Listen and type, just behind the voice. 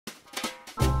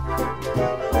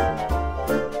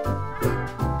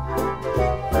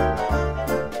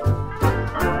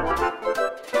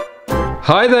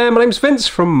Hi there, my name's Vince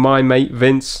from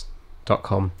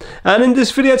mymatevince.com, and in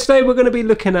this video today we're going to be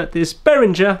looking at this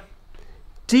BEHRINGER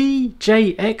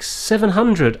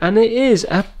DJX700, and it is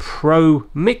a Pro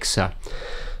Mixer.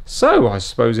 So I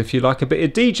suppose if you like a bit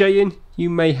of DJing, you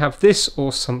may have this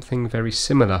or something very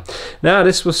similar. Now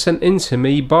this was sent in to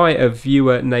me by a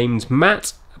viewer named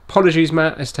Matt. Apologies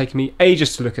Matt, it's taken me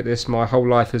ages to look at this. My whole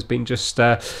life has been just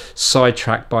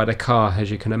sidetracked by the car,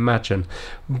 as you can imagine.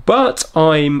 But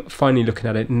I'm finally looking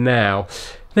at it now.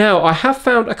 Now, I have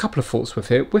found a couple of faults with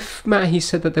it. With Matt, he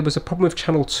said that there was a problem with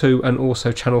channel 2 and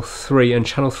also channel 3, and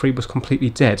channel 3 was completely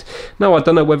dead. Now, I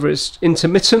don't know whether it's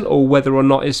intermittent or whether or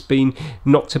not it's been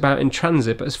knocked about in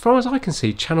transit, but as far as I can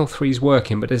see, channel 3 is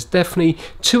working, but there's definitely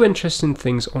two interesting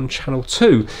things on channel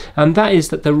 2, and that is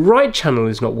that the right channel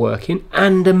is not working,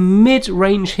 and the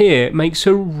mid-range here makes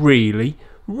a really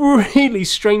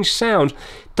strange sound.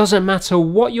 Doesn't matter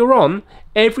what you're on,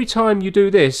 every time you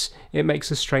do this, it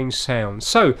makes a strange sound.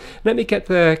 So let me get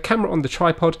the camera on the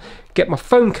tripod, get my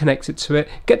phone connected to it,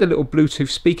 get the little Bluetooth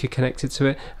speaker connected to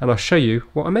it, and I'll show you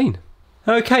what I mean.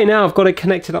 Okay, now I've got it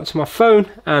connected up to my phone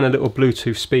and a little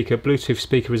Bluetooth speaker. Bluetooth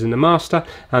speaker is in the master,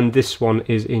 and this one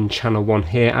is in channel 1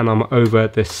 here, and I'm over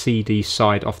the CD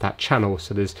side of that channel,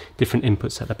 so there's different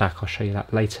inputs at the back. I'll show you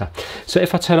that later. So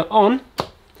if I turn it on,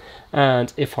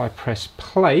 and if I press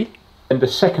play, and the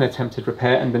second attempted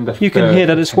repair, and then the you can hear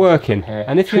that it's working.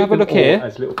 And if you have a look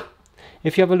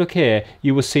here,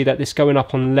 you will see that it's going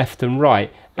up on left and right,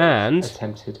 and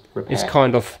it's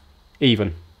kind of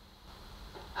even.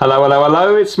 Hello, hello,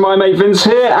 hello, it's my mate Vince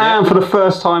here, and for the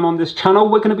first time on this channel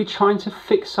we're going to be trying to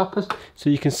fix up a... So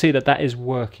you can see that that is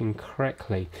working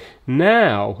correctly.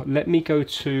 Now let me go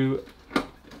to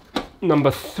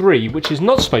number 3, which is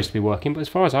not supposed to be working, but as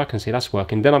far as I can see that's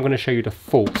working. Then I'm going to show you the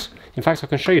fault. In fact, I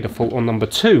can show you the fault on number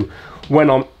 2 when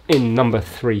I'm in number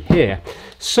 3 here.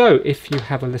 So if you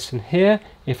have a listen here,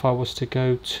 if I was to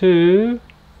go to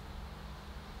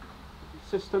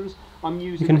systems, I'm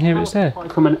using, you can hear it's there,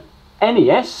 from an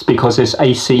NES because it's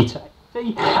AC to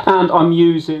AC, and I'm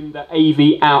using the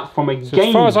AV out from a game.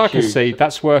 As far as I can see,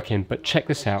 that's working, but check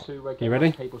this out. You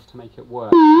ready? Cables to make it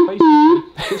work. Basically,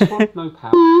 this one no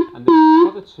power, and the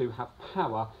other two have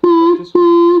power. This one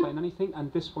doesn't explain anything,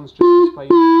 and this one's just displaying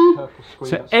the purple screen.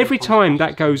 So every time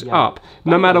that goes up,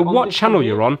 no matter what channel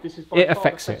you're on, it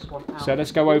affects it. So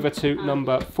let's go over to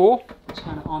number 4.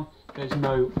 Turn it on. There's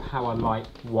no power light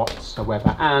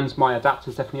whatsoever, and my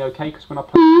adapter's definitely okay because when I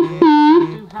play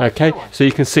okay, so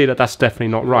you can see that that's definitely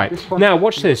not right. Now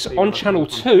watch this, on channel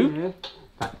 2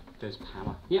 there's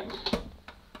power. Yep.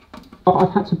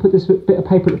 I've had to put this bit of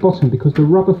paper at the bottom because the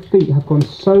rubber feet have gone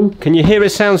so... Can you hear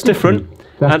it sounds different?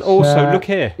 And also look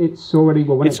here, it's already,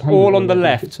 well, it's all on the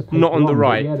left, not on the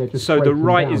right, so the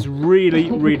right is really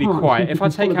quiet. If I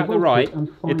take out the right,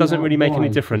 it doesn't really make any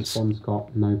difference.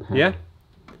 Yeah?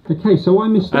 Okay, so I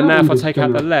missed. And now if I take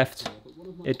out the left,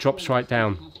 it drops right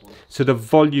down. So the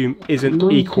volume isn't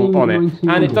equal on it.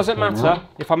 And it doesn't matter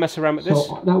if I mess around with this.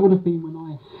 So that would have been when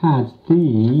I had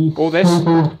the... All this.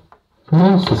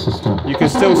 You can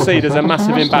still see there's a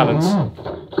massive imbalance.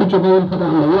 Good job, I put that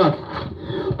on the rug.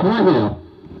 Right now.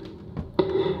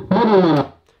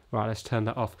 Right, let's turn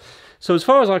that off. So as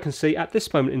far as I can see, at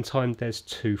this moment in time, there's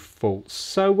 2 faults.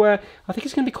 So I think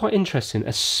it's going to be quite interesting,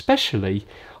 especially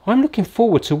I'm looking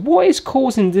forward to what is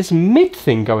causing this mid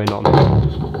thing going on.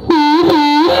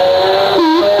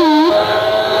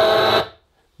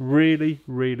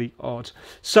 Really odd.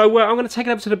 So I'm going to take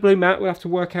it over to the blue mat. We'll have to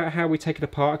work out how we take it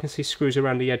apart. I can see screws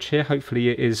around the edge here. Hopefully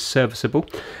it is serviceable.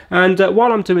 And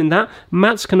while I'm doing that,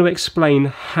 Matt's going to explain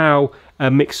how a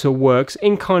mixer works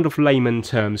in kind of layman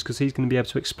terms, because he's going to be able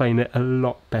to explain it a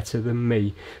lot better than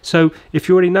me. So if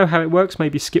you already know how it works,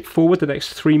 maybe skip forward the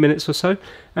next 3 minutes or so,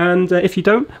 and if you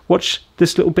don't, watch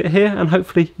this little bit here and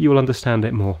hopefully you will understand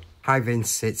it more. Hi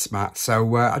Vince, it's Matt.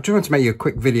 So I just want to make you a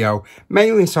quick video,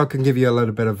 mainly so I can give you a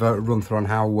little bit of a run through on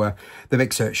how the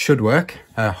mixer should work.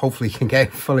 Hopefully you can get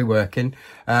it fully working.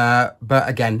 But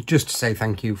again, just to say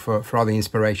thank you for all the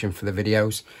inspiration for the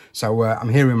videos. So I'm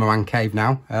here in my man cave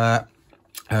now.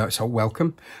 So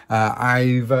welcome. As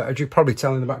you probably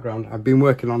tell in the background, I've been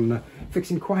working on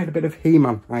fixing quite a bit of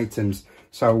He-Man items.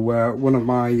 So one of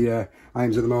my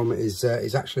items at the moment is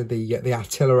actually the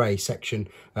artillery section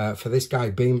for this guy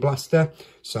Beam Blaster.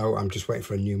 So I'm just waiting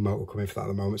for a new motor coming for that at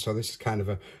the moment. So this is kind of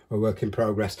a work in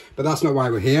progress. But that's not why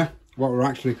we're here. What we're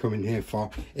actually coming here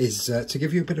for is to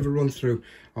give you a bit of a run through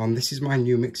on, this is my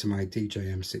new mixer, my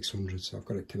DJX700. So I've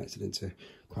got it connected into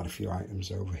quite a few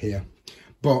items over here.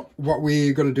 But what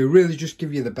we're going to do really just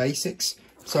give you the basics.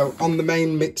 So on the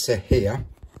main mixer here,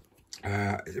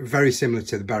 very similar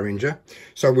to the Behringer.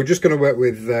 So we're just going to work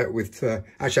with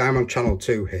actually I'm on channel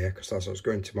 2 here because that's what I was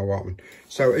going to my Walkman.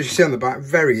 So as you see on the back,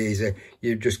 very easy.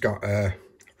 You've just got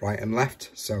right and left.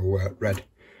 So red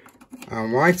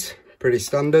and white, pretty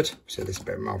standard. So this is a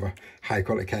bit more of a high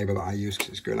quality cable that I use because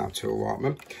it's going out to a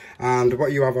Walkman. And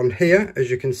what you have on here,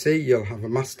 as you can see, you'll have a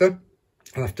master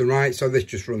left and right. So this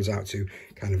just runs out to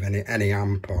kind of any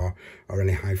amp or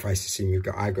any hi-fi system you've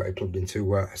got. I've got it plugged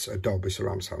into a Dolby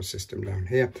surround sound system down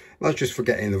here. That's just for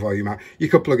getting the volume out. You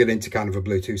could plug it into kind of a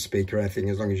Bluetooth speaker or anything,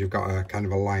 as long as you've got a kind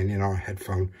of a line in or a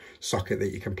headphone socket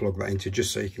that you can plug that into,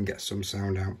 just so you can get some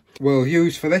sound out. We'll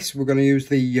use for this, we're going to use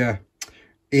the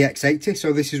EX80.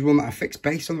 So this is one that I fixed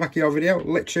based on the back of your video.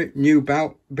 Literally new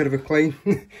belt, bit of a clean,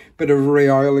 bit of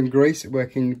re-oil and grease,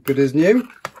 working good as new.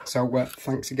 So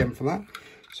thanks again for that.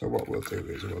 So what we'll do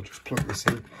is we'll just plug this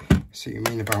in. So you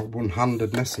mean about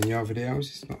one-handedness in your videos,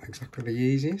 it's not exactly the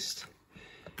easiest.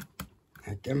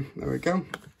 Again, there we go.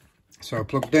 So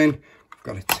plugged in, we've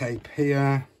got a tape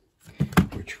here,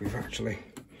 which we've actually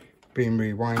been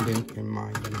rewinding in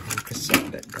mind and have a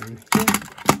cassette deck down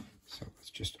here. So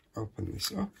let's just open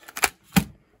this up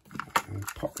and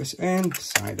pop this in,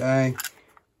 side A.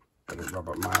 Bit of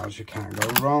Robert Miles, you can't go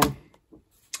wrong.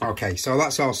 Okay, so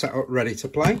that's all set up, ready to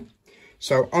play.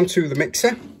 So onto the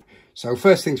mixer. So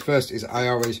first things first is I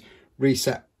always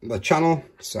reset the channel.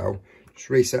 So just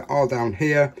reset all down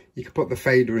here. You can put the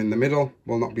fader in the middle.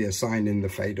 Will not be assigned in the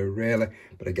fader really,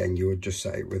 but again, you would just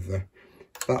set it with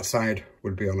that side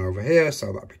would be on over here.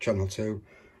 So that'd be channel 2,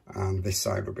 and this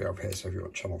side would be over here. So if you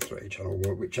want channel 3, channel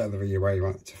 1, whichever way you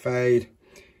want it to fade,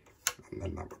 and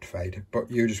then that would fade.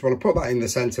 But you just want to put that in the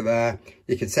center there.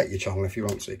 You can set your channel if you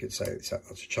want, so you could set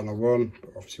that to channel 1,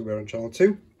 but obviously we're on channel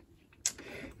 2.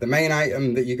 The main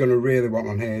item that you're going to really want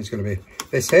on here is going to be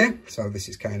this here. So this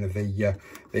is kind of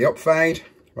the up fade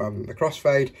rather than the cross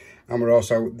fade, and we're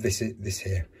also this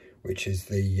here, which is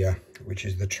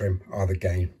the trim or the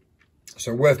gain.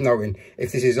 So worth noting,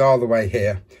 if this is all the way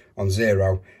here on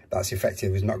 0, that's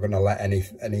effective. It's not going to let any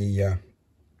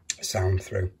sound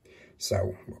through.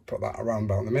 So we'll put that around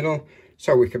about the middle,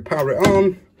 so we can power it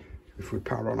on. If we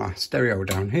power on our stereo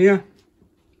down here,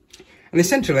 and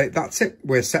essentially that's it.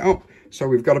 We're set up. So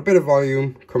we've got a bit of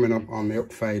volume coming up on the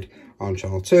up fade on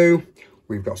channel 2.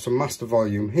 We've got some master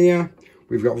volume here.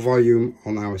 We've got volume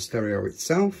on our stereo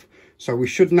itself. So we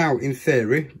should now, in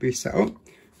theory, be set up.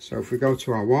 So if we go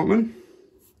to our Walkman,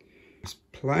 let's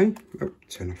play. Oh,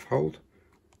 turn off hold.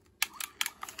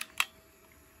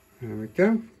 There we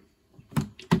go.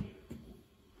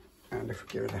 And if we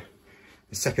give it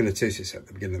a second or two, so it's at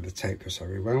the beginning of the tape, so I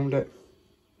rewound it.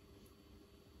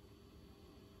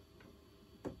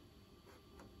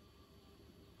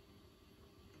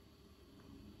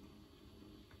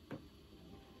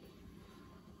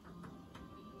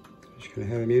 You can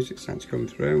hear the music starting to come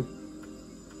through.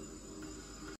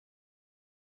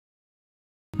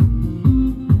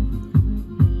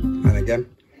 And again,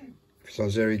 if it's on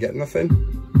 0, you get nothing.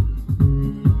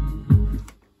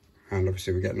 And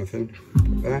obviously we get nothing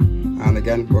there. And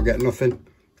again, we'll get nothing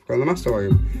on the master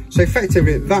volume. So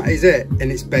effectively, that is it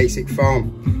in its basic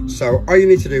form. So all you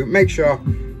need to do, make sure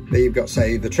that you've got,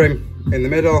 say, the trim in the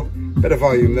middle, bit of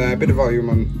volume there, bit of volume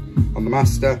on the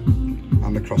master,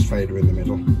 and the crossfader in the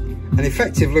middle. And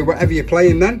effectively, whatever you're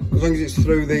playing then, as long as it's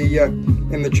through the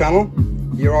in the channel,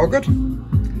 you're all good.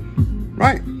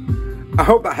 Right, I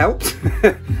hope that helped.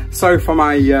 Sorry for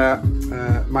my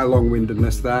my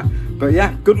long-windedness there, but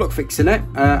yeah, good luck fixing it,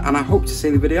 and I hope to see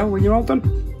the video when you're all done.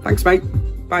 Thanks, mate.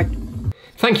 Bye.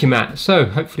 Thank you, Matt. So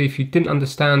hopefully if you didn't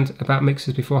understand about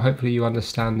mixers before, hopefully you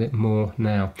understand it more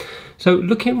now. So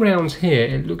looking around here,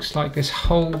 it looks like this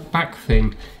whole back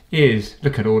thing is,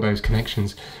 look at all those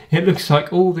connections. It looks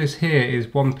like all this here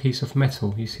is one piece of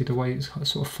metal. You see the way it's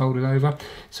sort of folded over?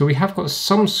 So we have got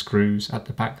some screws at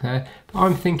the back there, but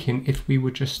I'm thinking if we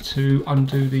were just to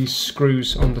undo these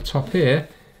screws on the top here,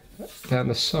 down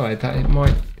the side, that it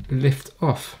might lift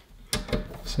off.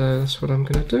 So that's what I'm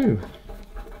going to do.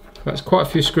 That's quite a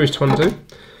few screws to undo.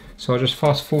 So I'll just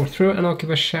fast forward through it, and I'll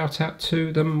give a shout out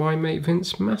to my mate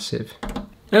Vince Massive.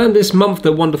 And this month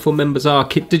the wonderful members are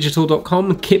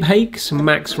kitdigital.com, Kip Hakes,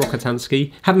 Max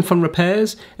Rokotansky, Having Fun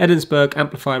Repairs, Edinburgh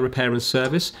Amplifier Repair and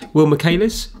Service, Will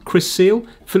Michaelis, Chris Seal,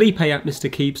 Felipe at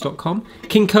MrKeebs.com,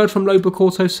 King Code from Lowbook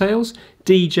Auto Sales,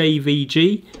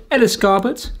 DJVG, Ellis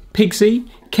Garbett, Pigsy,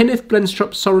 Kenneth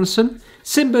Blenstrup Sorensen,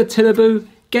 Simba Tillabu,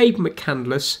 Gabe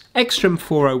McCandless, Extrem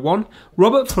 401,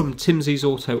 Robert from Timsy's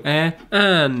Auto Air,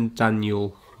 and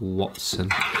Daniel Watson.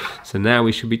 So now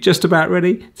we should be just about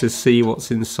ready to see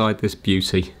what's inside this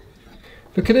beauty.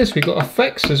 Look at this, we've got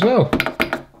effects as well.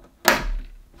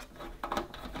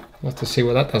 We'll have to see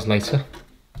what that does later.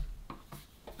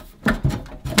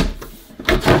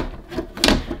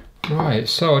 Right,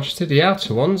 so I just did the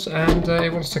outer ones and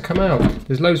it wants to come out.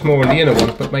 There's loads more on the inner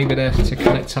one, but maybe they're to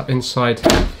connect up inside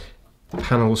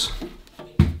panels.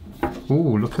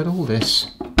 Ooh, look at all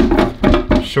this.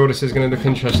 I'm sure this is going to look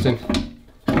interesting.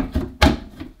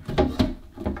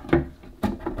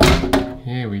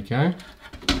 Here we go.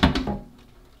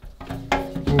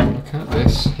 Ooh, look at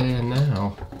this here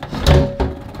now.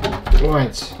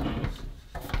 Right.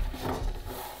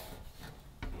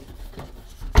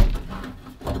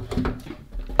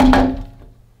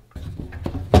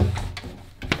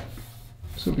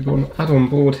 So we've got an add-on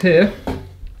board here.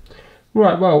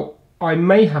 Right, well, I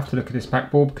may have to look at this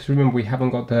backboard because remember we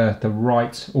haven't got the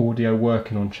right audio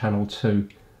working on channel 2.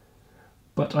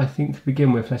 But I think to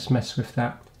begin with, let's mess with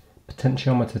that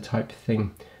potentiometer type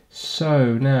thing.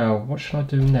 So now, what should I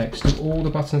do next? Do all the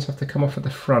buttons have to come off at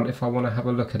the front if I want to have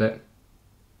a look at it?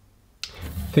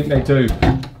 I think they do.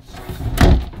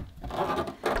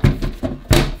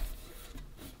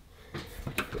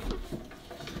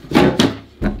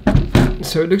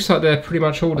 So it looks like they're pretty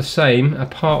much all the same,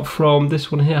 apart from this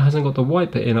one here hasn't got the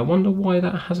white bit in. I wonder why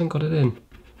that hasn't got it in.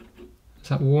 Is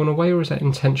that worn away or is that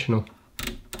intentional?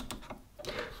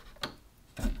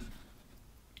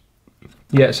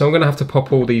 Yeah, so I'm going to have to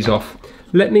pop all these off.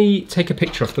 Let me take a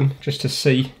picture of them just to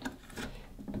see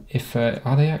if...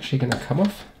 are they actually going to come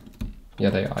off? Yeah,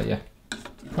 they are, yeah.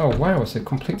 Oh wow, it's a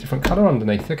complete different colour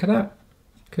underneath. Look at that.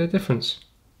 Look at the difference.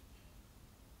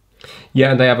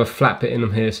 Yeah, and they have a flat bit in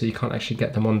them here, so you can't actually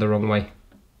get them on the wrong way.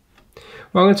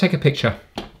 Well, I'm going to take a picture.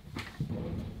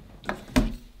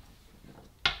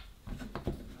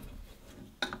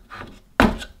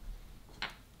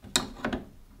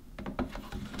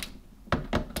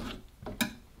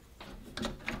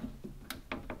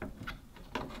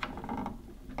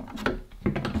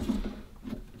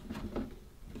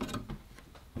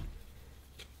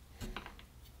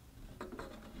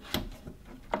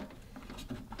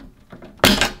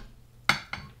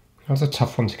 That was a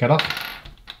tough one to get off.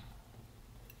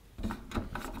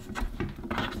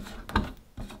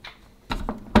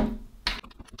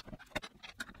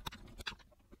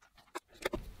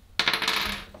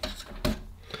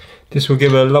 This will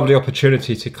give a lovely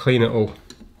opportunity to clean it all.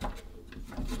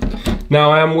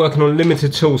 Now I am working on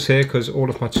limited tools here because all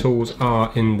of my tools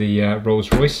are in the Rolls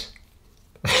Royce.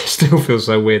 Still feels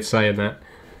so weird saying that.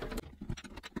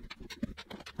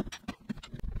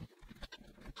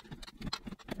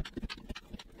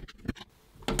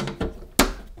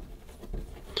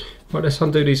 Right, let's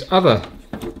undo these other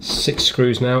 6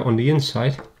 screws now on the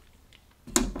inside.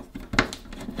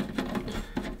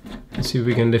 Let's see if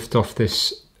we can lift off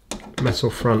this metal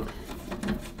front.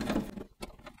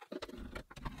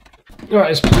 Right,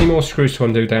 there's plenty more screws to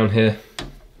undo down here.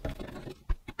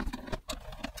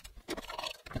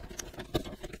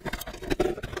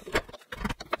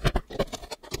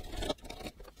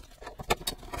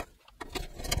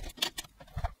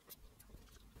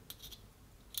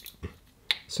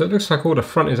 So it looks like all the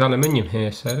front is aluminium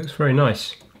here, so it looks very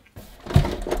nice.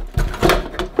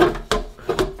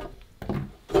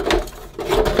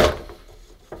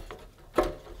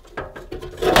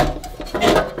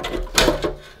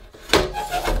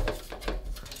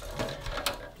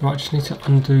 Right, I just need to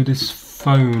undo this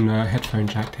phone headphone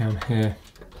jack down here.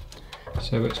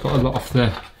 So it's got a lot of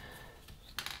the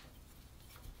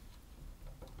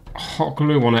hot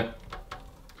glue on it.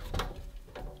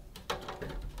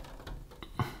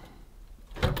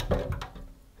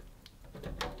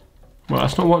 Well,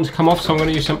 that's not wanting to come off, so I'm going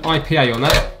to use some IPA on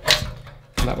that.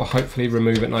 And that will hopefully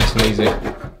remove it nice and easy.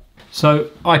 So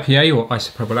IPA, or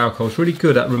isopropyl alcohol, is really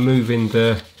good at removing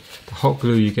the hot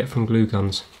glue you get from glue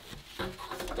guns.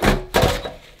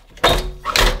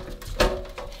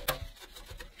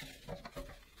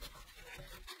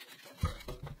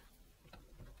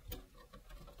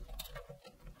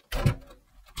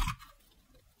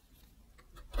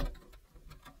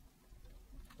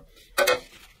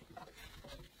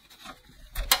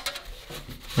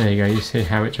 There you go, you see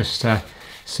how it just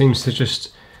seems to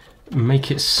just make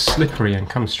it slippery and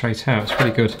come straight out. It's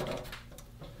pretty good.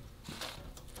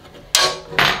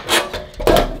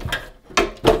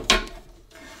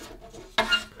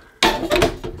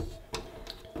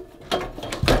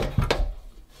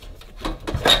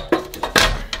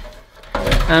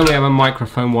 And we have a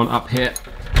microphone one up here.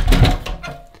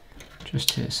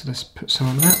 Just here, so let's put some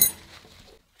on that.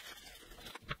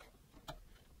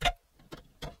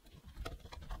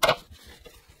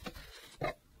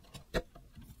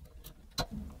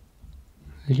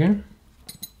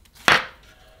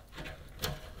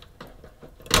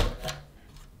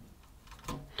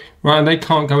 Right, and they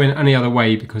can't go in any other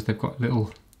way because they've got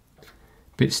little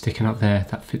bits sticking up there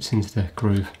that fits into the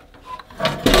groove.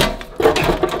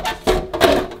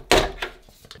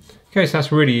 Okay, so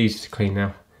that's really easy to clean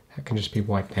now. That can just be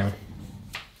wiped down.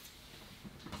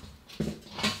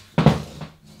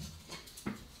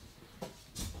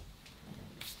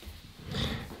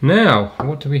 Now,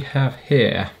 what do we have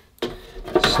here?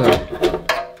 So,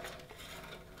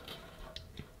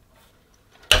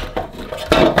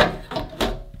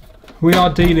 we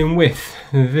are dealing with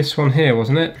this one here,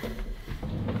 wasn't it?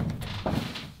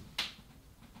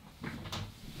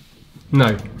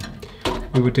 No,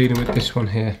 we were dealing with this one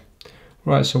here.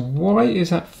 Right, so why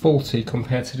is that faulty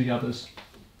compared to the others?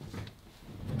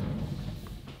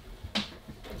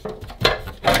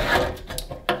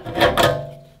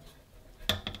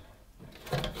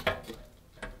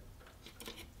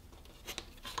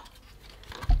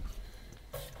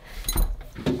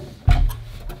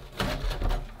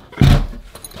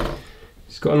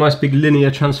 It's got a nice big linear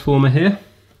transformer here.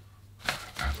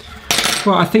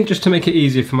 Well, I think just to make it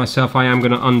easier for myself, I am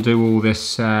going to undo all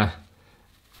this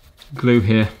glue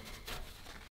here.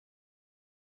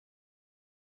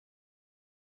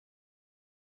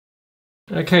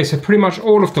 Okay, so pretty much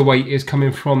all of the weight is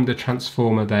coming from the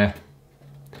transformer there.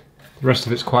 The rest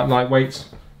of it's quite lightweight.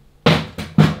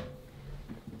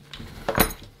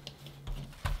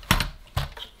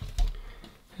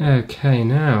 Okay,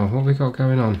 now what have we got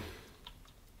going on?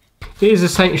 It is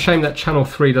a shame that channel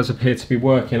 3 does appear to be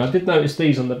working. I did notice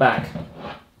these on the back.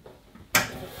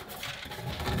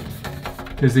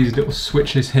 There's these little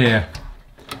switches here.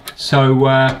 So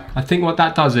I think what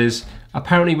that does is,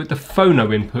 apparently with the phono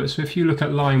inputs, so if you look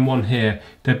at line 1 here,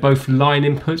 they're both line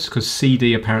inputs because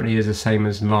CD apparently is the same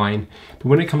as line. But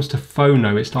when it comes to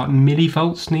phono, it's like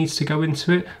millivolts needs to go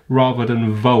into it rather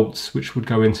than volts, which would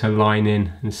go into line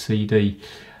in and CD.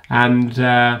 And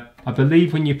I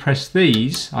believe when you press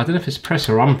these, I don't know if it's press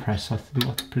or unpress, I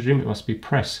presume it must be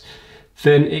press,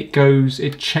 then it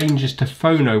changes to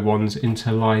phono ones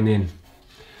into line in.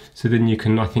 So then you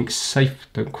can, I think,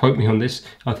 don't quote me on this,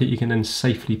 I think you can then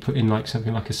safely put in like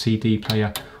something like a CD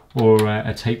player or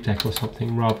a tape deck or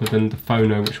something rather than the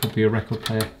phono, which would be a record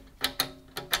player.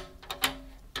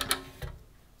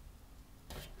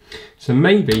 So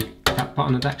maybe that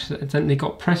button had accidentally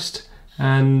got pressed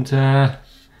and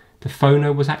the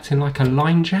phono was acting like a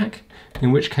line jack,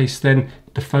 in which case then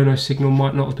the phono signal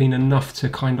might not have been enough to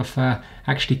kind of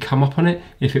actually come up on it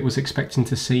if it was expecting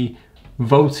to see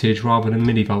voltage rather than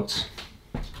millivolts.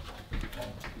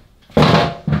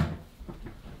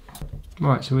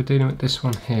 Right, so we're dealing with this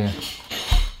one here.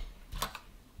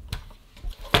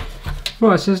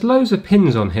 Right, so there's loads of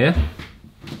pins on here.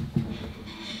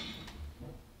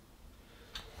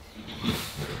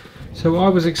 So I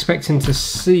was expecting to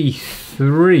see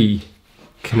 3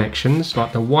 connections,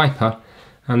 like the wiper,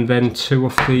 and then 2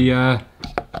 of the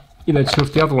 2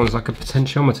 of the other ones, like a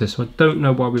potentiometer. So I don't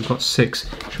know why we've got 6.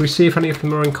 Should we see if any of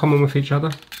them are in common with each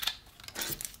other?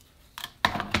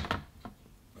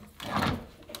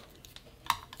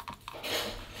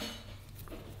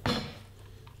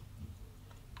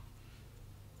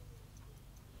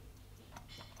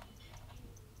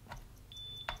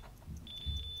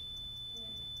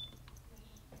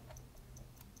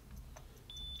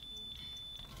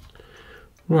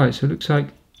 Right, so it looks like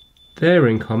they're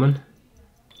in common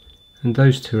and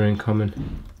those 2 are in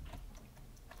common.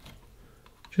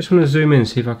 Just want to zoom in and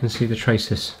see if I can see the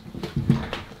traces.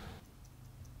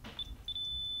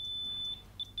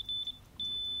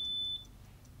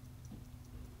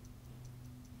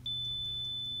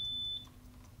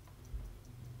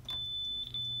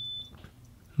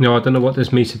 No, I don't know what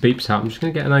this meter beeps out. I'm just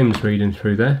going to get an ohms reading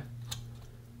through there.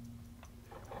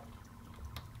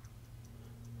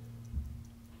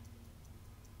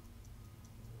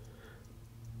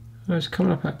 Oh, it's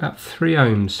coming up at about 3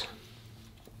 ohms.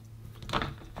 It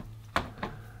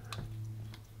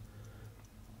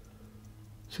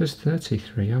says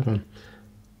 33, hold on.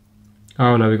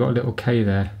 Oh no, we've got a little K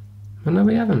there. Oh no,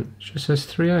 we haven't. It just says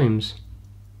 3 ohms.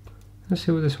 Let's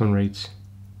see what this one reads.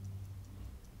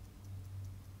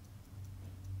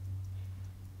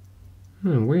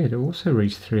 Oh, weird, it also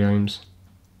reads 3 ohms.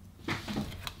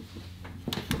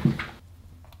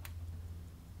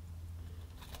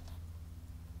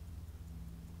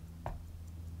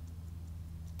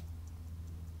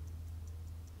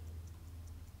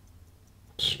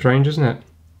 Strange, isn't it?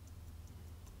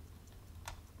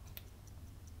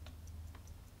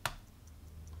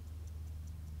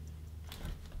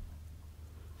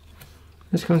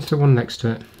 Let's go into the one next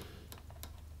to it.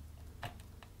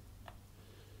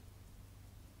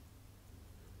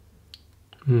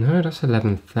 No, that's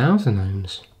 11,000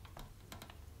 ohms.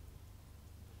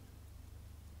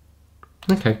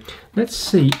 Okay, let's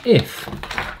see if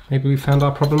maybe we found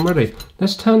our problem ready.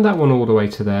 Let's turn that one all the way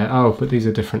to there. Oh, but these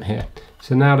are different here.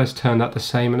 So now let's turn that the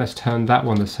same, and let's turn that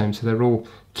one the same, so they're all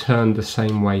turned the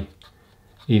same way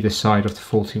either side of the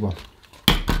 41.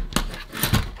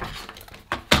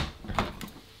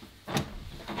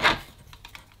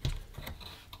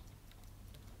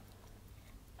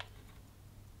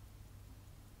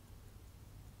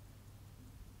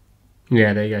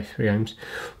 Yeah, there you go, 3 ohms.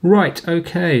 Right,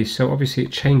 okay, so obviously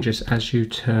it changes as you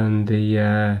turn the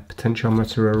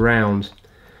potentiometer around.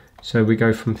 So we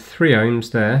go from 3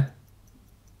 ohms there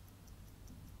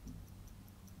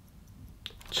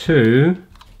to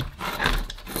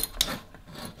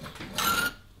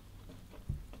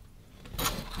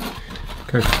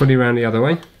go fully around the other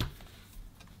way.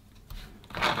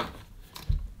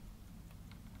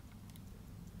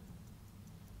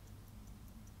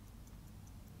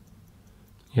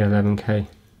 Yeah, 11k.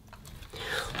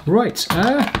 Right,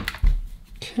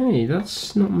 okay,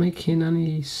 that's not making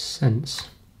any sense.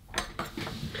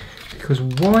 Because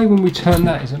why, when we turn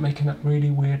that, is it making that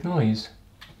really weird noise?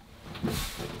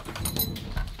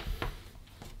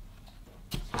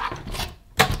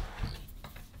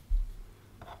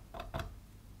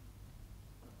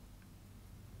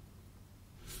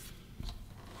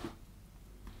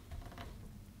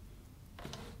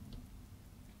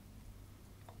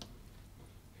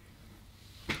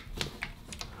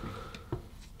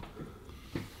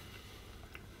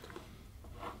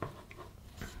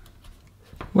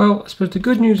 Well, I suppose the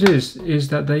good news is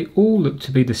that they all look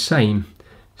to be the same.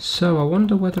 So I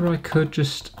wonder whether I could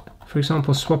just, for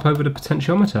example, swap over the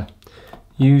potentiometer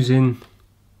using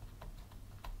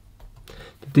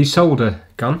the desolder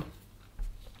gun,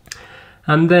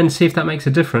 and then see if that makes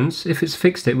a difference. If it's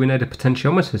fixed it, we know the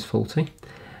potentiometer is faulty.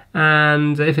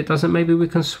 And if it doesn't, maybe we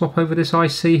can swap over this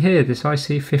IC here, this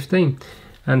IC15,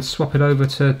 and swap it over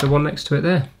to the one next to it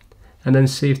there, and then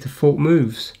see if the fault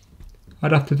moves.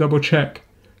 I'd have to double check.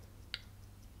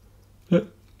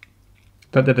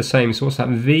 But they're the same. So what's that?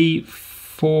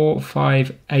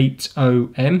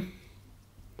 V4580M,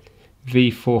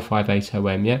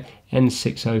 V4580M, yeah,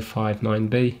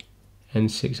 N6059B,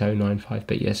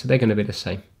 N6095B. Yeah, so they're going to be the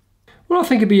same. Well, I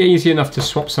think it'd be easy enough to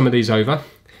swap some of these over.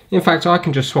 In fact, I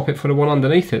can just swap it for the one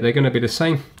underneath it. They're going to be the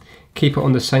same. Keep it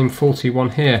on the same faulty one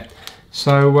here.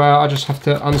 So I just have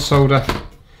to unsolder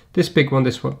this big one,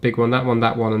 this one, big one, that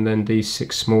one, and then these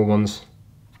 6 small ones.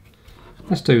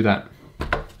 Let's do that.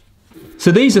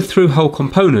 So these are through-hole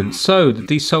components, so the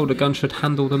desolder gun should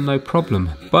handle them no problem,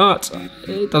 but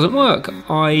it doesn't work.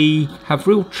 I have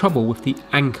real trouble with the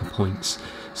anchor points.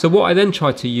 So what I then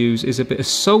try to use is a bit of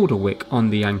solder wick on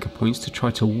the anchor points to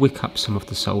try to wick up some of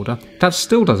the solder. That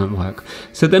still doesn't work.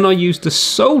 So then I use the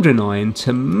soldering iron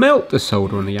to melt the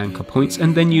solder on the anchor points,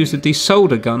 and then use the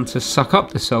desolder gun to suck up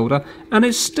the solder, and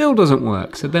it still doesn't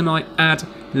work. So then I add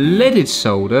leaded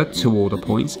solder to all the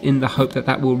points in the hope that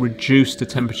that will reduce the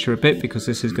temperature a bit, because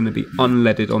this is going to be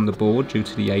unleaded on the board due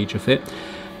to the age of it.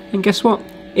 And guess what?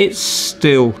 It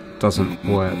still doesn't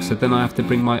work. So then I have to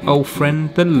bring my old friend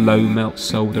the low melt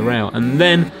solder out, and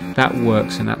then that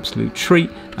works an absolute treat,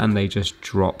 and they just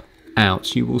drop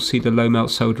out. You will see the low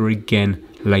melt solder again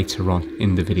later on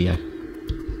in the video.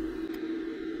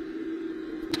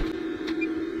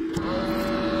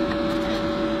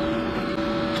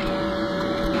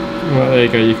 Well, there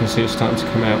you go, you can see it's starting to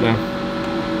come out now.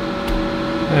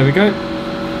 There we go.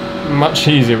 Much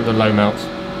easier with the low melt.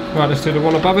 Right, let's do the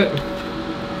one above it.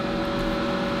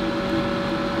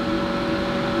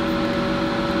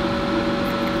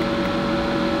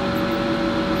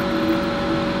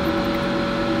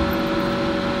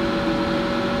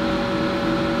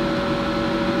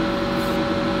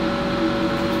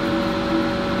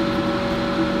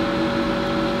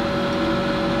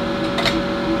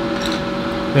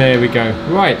 There we go.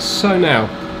 Right, so now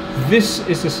this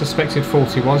is the suspected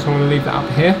faulty one, so I'm going to leave that up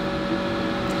here.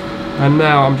 And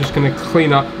now I'm just going to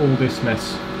clean up all this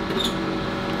mess.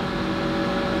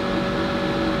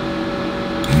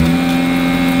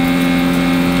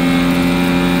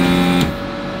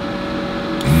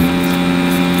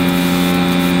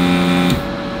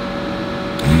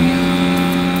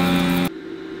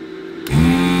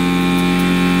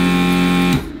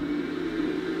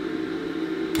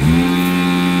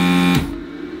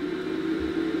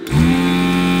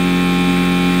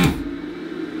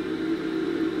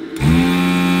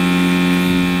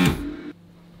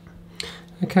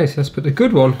 Okay, so let's put the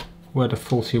good one where the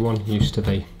faulty one used to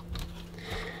be.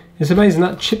 It's amazing,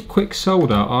 that chip quick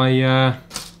solder, I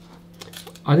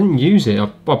didn't use it. I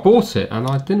bought it and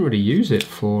I didn't really use it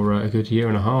for a good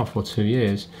 1.5 or 2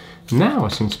 years. Now I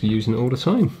seem to be using it all the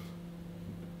time.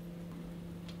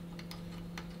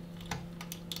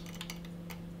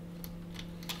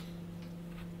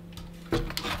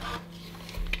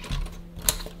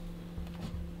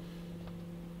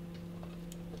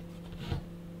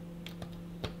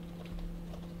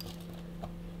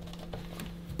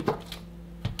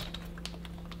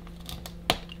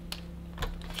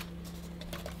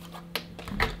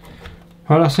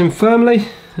 Right, that's in firmly,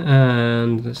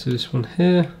 and let's do this one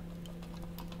here.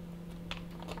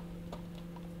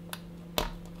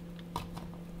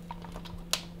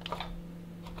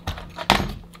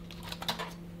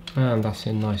 And that's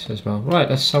in nice as well. Right,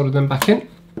 let's solder them back in.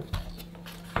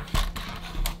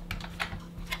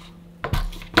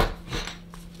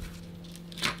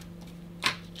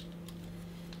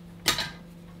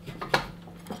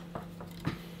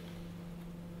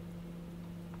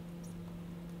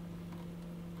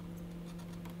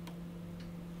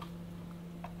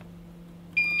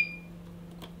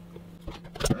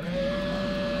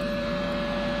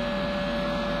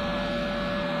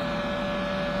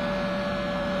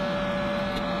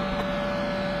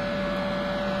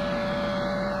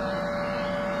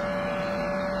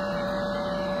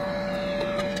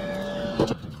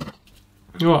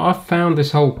 You know what, I found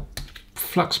this whole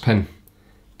flux pen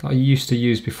that I used to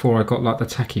use before I got like the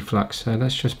tacky flux, so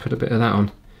let's just put a bit of that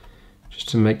on just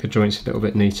to make the joints a little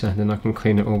bit neater, then I can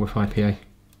clean it all with IPA.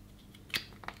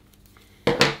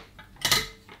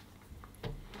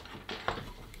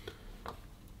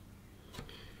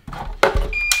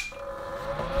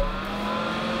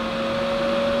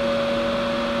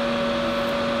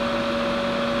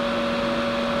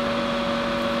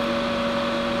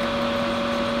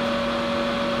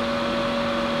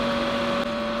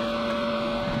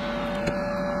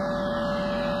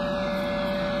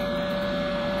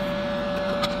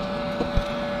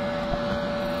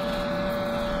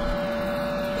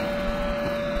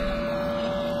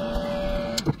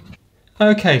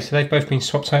 Okay, so they've both been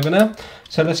swapped over now.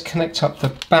 So let's connect up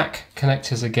the back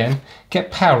connectors again,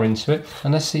 get power into it,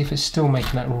 and let's see if it's still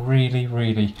making that really,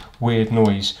 really weird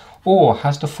noise. Or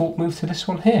has the fault moved to this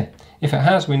one here? If it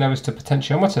has, we know it's the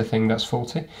potentiometer thing that's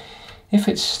faulty. If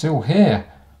it's still here,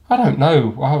 I don't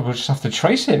know. We'll just have to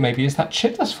trace it. Maybe it's that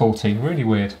chip that's faulty. Really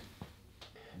weird.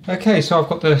 Okay, so I've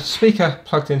got the speaker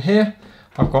plugged in here.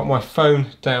 I've got my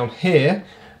phone down here.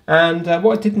 And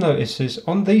what I did notice is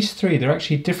on these three, they're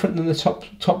actually different than the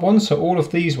top ones. So all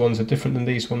of these ones are different than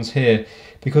these ones here.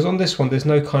 Because on this one, there's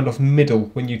no kind of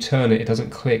middle. When you turn it, it doesn't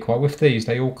click. While with these,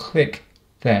 they all click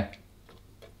there.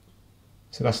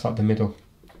 So that's like the middle.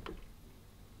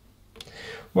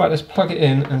 Right, let's plug it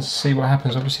in and see what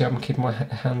happens. Obviously, I'm keeping my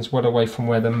hands well away from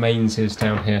where the mains is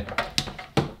down here.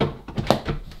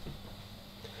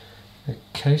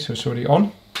 Okay, so it's already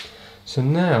on. So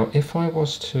now, if I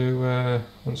was to,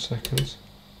 1 second.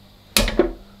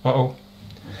 Uh-oh.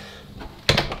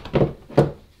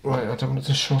 Right, I don't want it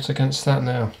to short against that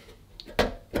now.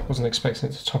 Wasn't expecting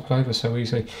it to topple over so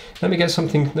easily. Let me get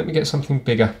something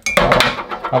bigger.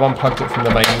 I've unplugged it from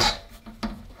the mains.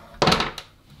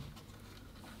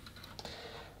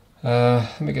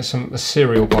 Let me get a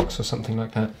cereal box or something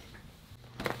like that.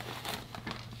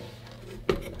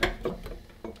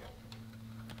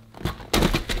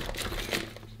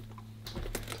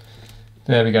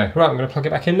 There we go. Right, I'm going to plug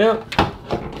it back in now.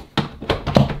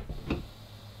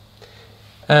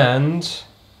 And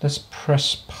let's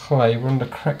press play. We're on the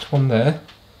correct one there.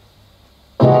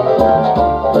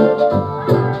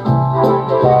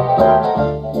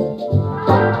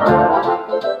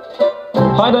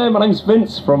 Hi there, my name's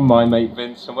Vince from My Mate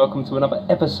Vince, and welcome to another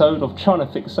episode of trying to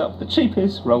fix up the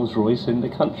cheapest Rolls Royce in the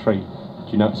country.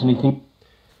 Do you notice anything?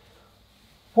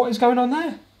 What is going on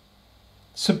there?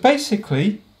 So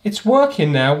basically, it's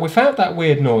working now without that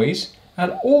weird noise,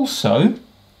 and also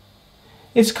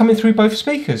it's coming through both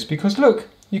speakers, because look,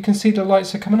 you can see the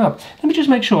lights are coming up. Let me just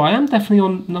make sure, I am definitely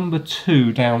on number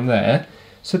 2 down there.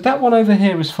 So that one over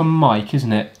here is for Mike,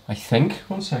 isn't it? I think.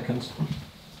 1 second.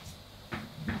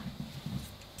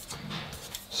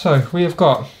 So we have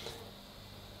got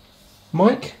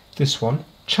Mike, this one,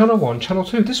 channel 1, channel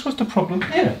 2. This was the problem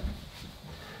here.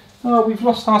 Oh, we've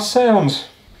lost our sound.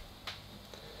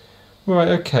 Right,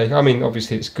 okay. I mean,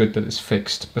 obviously it's good that it's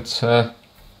fixed, but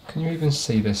can you even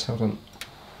see this? Hold on.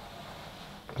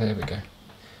 There we go.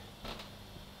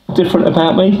 Different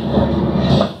about me?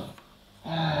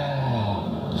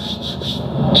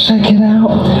 Check it out.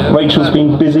 Yeah, Rachel's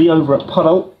been busy over at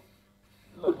Puddle.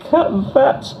 Look at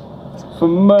that for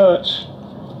merch.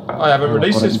 I haven't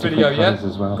released this video yet.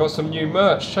 Well. Got some new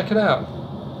merch. Check it out.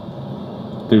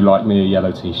 Do like me a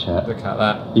yellow t-shirt. Look at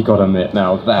that. You gotta admit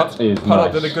now, that is nice.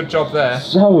 Puddle did a good job there.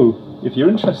 So, if you're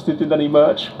interested in any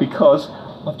merch, because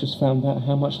I've just found out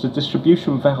how much the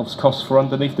distribution valves cost for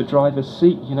underneath the driver's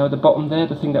seat. You know, the bottom there,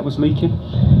 the thing that was leaking.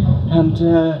 And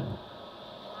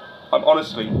I'm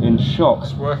honestly in shock.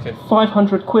 It's working.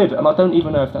 500 quid, and I don't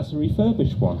even know if that's a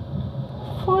refurbished one.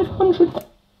 500.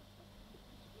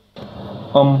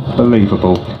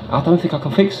 Unbelievable. I don't think I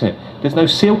can fix it. There's no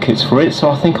seal kits for it, so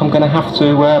I think I'm going to have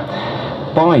to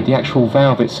buy the actual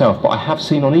valve itself, but I have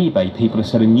seen on eBay people are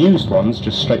selling used ones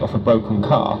just straight off a broken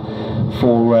car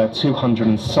for 200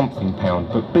 and something pound,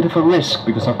 but bit of a risk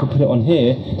because I could put it on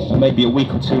here and maybe a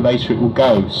week or two later it will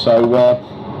go. So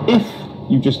if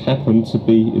you just happen to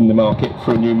be in the market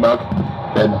for a new mug,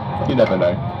 then you never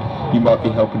know, you might be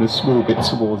helping a small bit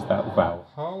towards that valve.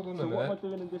 Hold on a minute. What am I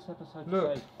doing in this episode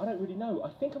today? I don't really know. I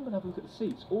think I'm going to have a look at the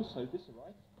seats. Also, this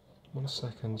arrived. 1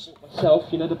 second. Myself,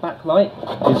 you know, the backlight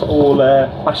is all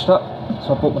bashed up,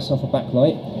 so I bought myself a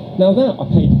backlight. Now that I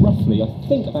paid roughly, I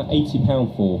think about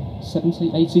 £80 for,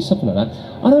 70, 80, something like that.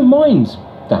 I don't mind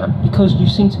that because you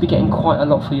seem to be getting quite a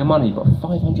lot for your money, but £500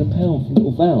 for a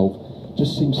little valve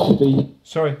just seems to be...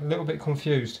 Sorry, a little bit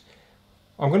confused.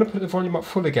 I'm going to put the volume up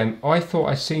full again. I thought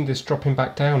I seen this dropping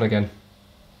back down again.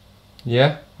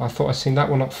 Yeah, I thought I seen that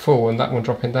one up full and that one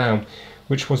dropping down,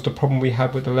 which was the problem we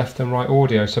had with the left and right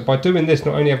audio. So by doing this,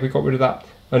 not only have we got rid of that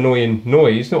annoying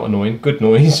noise, not annoying, good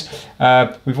noise,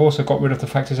 we've also got rid of the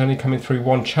fact it's only coming through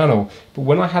one channel. But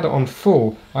when I had it on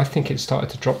full, I think it started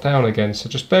to drop down again, so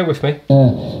just bear with me.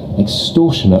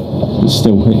 Extortionate.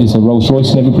 Still, it is a Rolls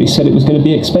Royce and everybody said it was going to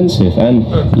be expensive, and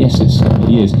yes, it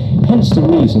certainly is. Hence the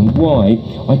reason why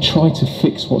I try to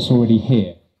fix what's already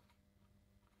here.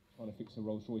 A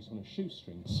Rolls Royce on a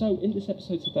shoestring. So in this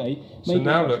episode today, maybe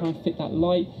I'll try and fit that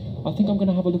light. I think I'm going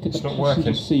to have a look at the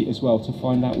passenger seat as well to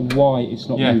find out why it's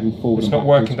not moving forward. It's not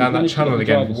working down that channel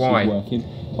again. Why?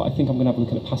 But I think I'm going to have a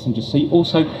look at the passenger seat.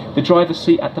 Also, the driver's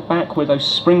seat at the back where those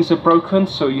springs are broken,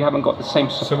 so you haven't got the same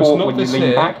support when you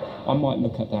lean back. I might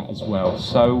look at that as well.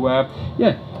 So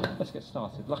yeah, let's get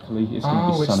started. Luckily, it's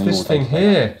going to be sunny all day. It's this thing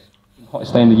here.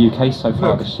 Hottest day in the UK so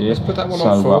far this year. Let's put that one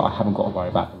on full. I haven't got to worry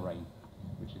about the rain.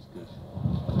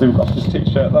 I do love this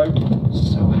t-shirt though.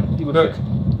 So happy with it.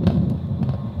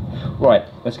 Right,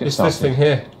 let's get started. It's this thing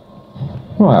here.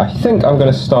 Right, I think I'm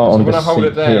going to start on this seat hold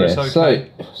it there, here. it's okay.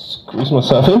 So, squeeze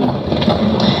myself in.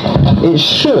 It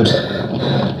should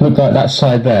look like that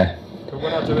side there.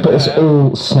 But it's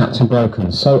all snapped and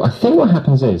broken. So I think what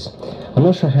happens is, I'm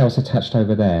not sure how it's attached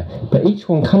over there, but each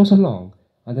one comes along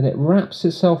and then it wraps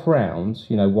itself round,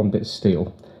 you know, one bit of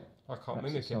steel. I can't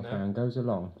mimic it now. Goes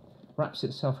along. Wraps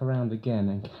itself around again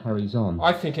and carries on.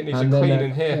 I think it needs a clean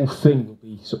in here. The whole thing will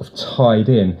be sort of tied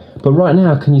in. But right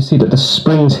now, can you see that the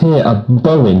springs here are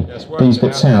bowing these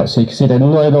bits out? So you can see they're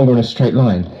no longer in a straight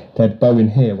line. They're bowing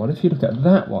here. Well, if you look at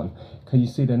that one, can you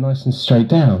see they're nice and straight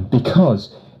down?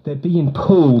 Because they're being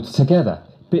pulled together,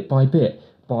 bit by bit,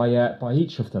 by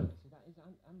each of them. That is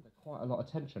under quite a lot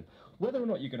of tension. Whether or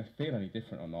not you're going to feel any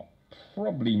different or not,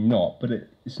 probably not, but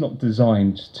it's not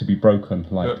designed to be broken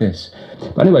like this.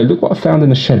 But anyway, look what I found in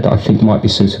the shed that I think might be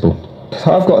suitable.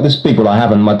 So I've got this big, well I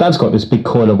haven't, my dad's got this big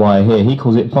coil of wire here. He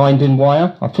calls it binding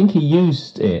wire. I think he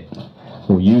uses it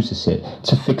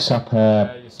to fix up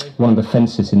one of the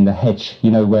fences in the hedge, you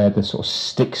know, where the sort of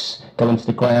sticks go into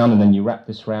the ground and then you wrap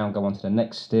this round, go onto the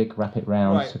next stick, wrap it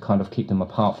round to kind of keep them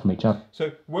apart from each other.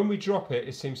 So when we drop it,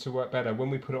 it seems to work better.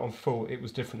 When we put it on full, it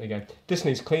was different again. This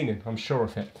needs cleaning, I'm sure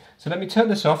of it. So let me turn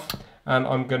this off and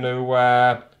I'm going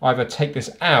to either take this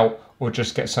out or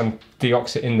just get some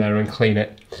deoxit in there and clean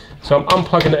it. So I'm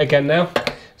unplugging it again now.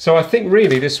 So I think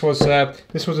really this was a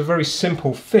very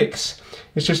simple fix.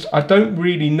 It's just I don't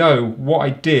really know what I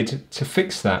did to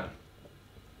fix that.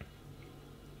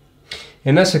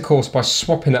 And that's of course by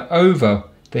swapping it over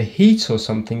the heat or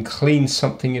something, clean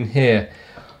something in here.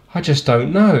 I just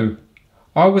don't know.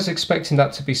 I was expecting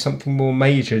that to be something more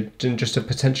major than just a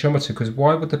potentiometer, because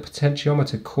why would the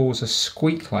potentiometer cause a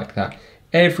squeak like that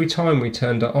every time we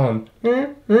turned it on?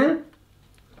 And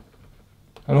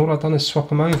all I've done is swap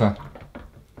them over.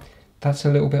 That's a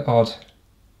little bit odd.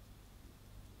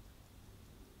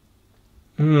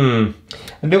 A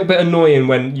little bit annoying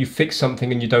when you fix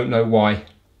something and you don't know why.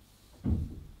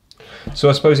 So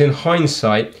I suppose in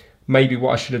hindsight, maybe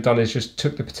what I should have done is just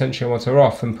took the potentiometer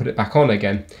off and put it back on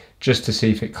again, just to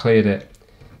see if it cleared it.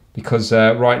 Because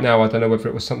right now I don't know whether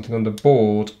it was something on the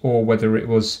board or whether it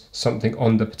was something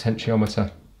on the potentiometer.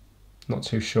 Not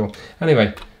too sure.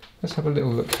 Anyway, let's have a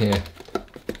little look here.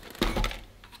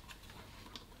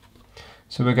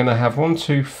 So we're going to have 1,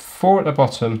 2, 4 at the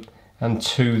bottom and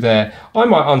 2 there. I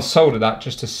might unsolder that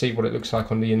just to see what it looks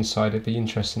like on the inside. It'd be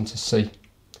interesting to see.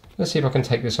 Let's see if I can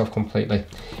take this off completely.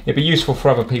 It'd be useful for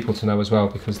other people to know as well,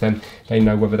 because then they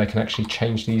know whether they can actually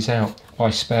change these out,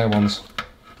 buy spare ones.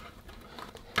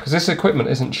 Because this equipment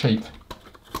isn't cheap.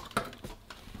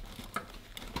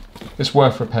 It's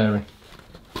worth repairing.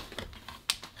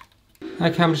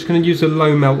 Okay, I'm just going to use a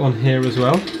low melt on here as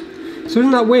well. So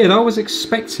isn't that weird? I was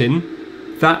expecting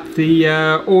that the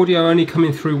audio only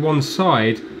coming through one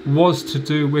side was to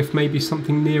do with maybe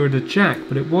something nearer the jack,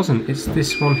 but it wasn't. It's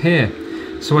this one here.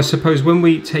 So I suppose when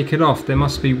we take it off, there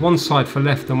must be one side for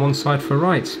left and one side for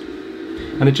right.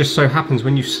 And it just so happens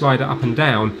when you slide it up and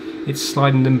down, it's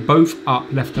sliding them both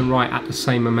up left and right at the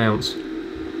same amount.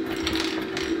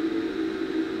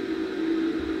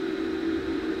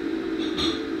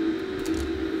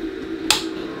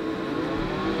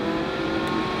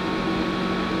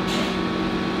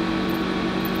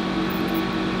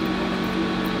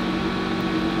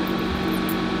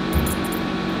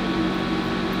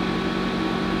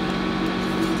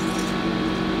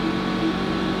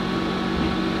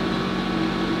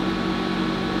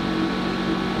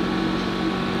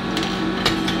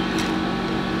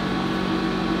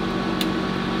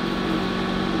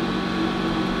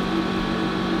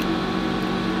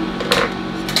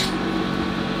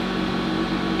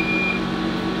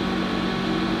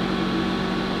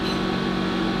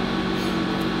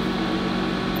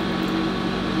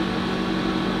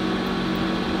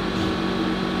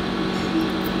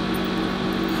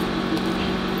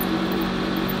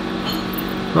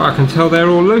 Right, I can tell they're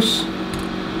all loose,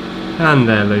 and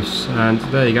they're loose, and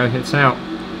there you go, it's out.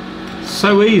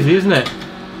 So easy, isn't it?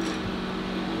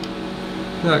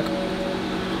 Look.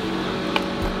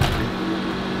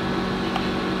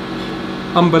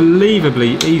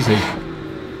 Unbelievably easy.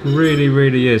 Really,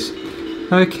 really is.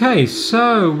 Okay,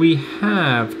 so we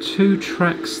have 2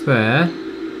 tracks there.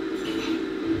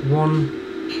 One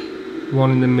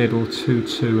in the middle, 2,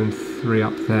 2, and 3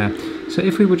 up there. So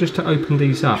if we were just to open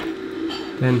these up,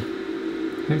 then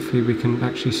hopefully we can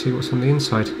actually see what's on the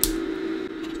inside.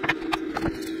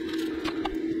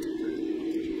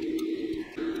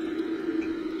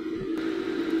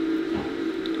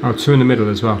 Oh, 2 in the middle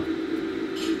as well.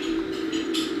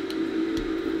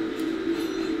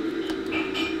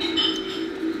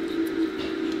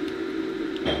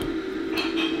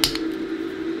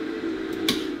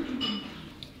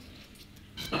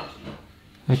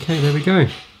 Okay, there we go.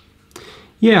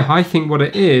 Yeah, I think what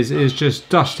it is just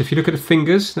dust. If you look at the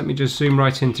fingers, let me just zoom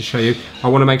right in to show you. I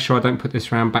want to make sure I don't put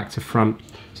this round back to front.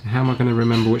 So how am I going to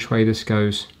remember which way this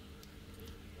goes?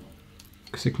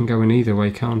 Because it can go in either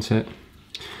way, can't it?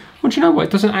 Well, do you know what?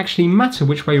 It doesn't actually matter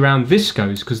which way round this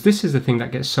goes, because this is the thing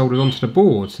that gets soldered onto the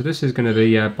board. So this is going to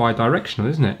be bi-directional,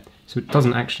 isn't it? So it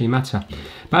doesn't actually matter.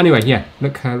 But anyway, yeah,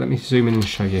 look, let me zoom in and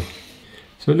show you.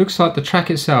 So it looks like the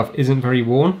track itself isn't very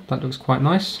worn. That looks quite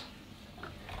nice.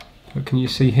 But can you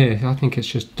see here? I think it's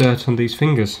just dirt on these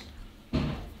fingers.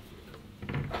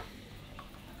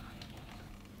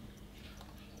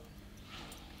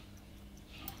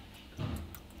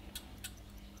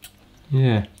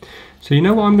 Yeah. So you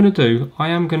know what I'm going to do? I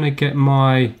am going to get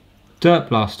my dirt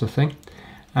blaster thing,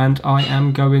 and I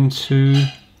am going to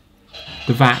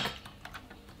the vac,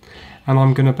 and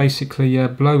I'm going to basically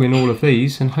blow in all of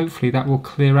these, and hopefully that will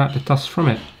clear out the dust from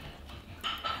it.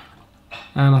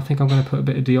 And I think I'm going to put a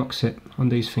bit of deoxit on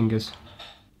these fingers.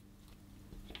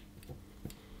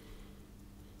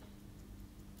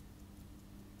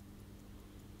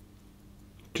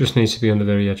 Just needs to be on the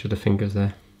very edge of the fingers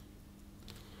there.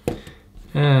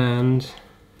 And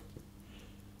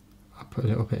I'll put a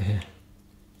little bit here.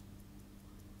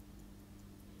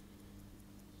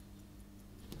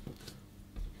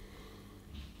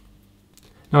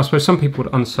 Now I suppose some people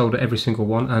would unsolder every single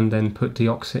one and then put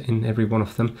deoxit in every one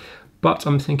of them. But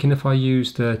I'm thinking if I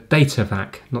use the data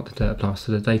vac, not the dirt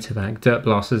blaster, the data vac. Dirt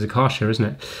blaster is a Karcher, isn't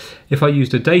it? If I use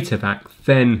the data vac,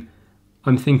 then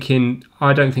I'm thinking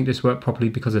I don't think this worked properly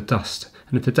because of dust.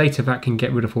 And if the data vac can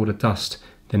get rid of all the dust,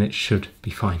 then it should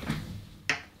be fine.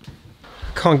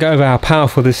 Can't get over how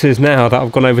powerful this is now that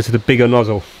I've gone over to the bigger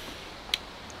nozzle.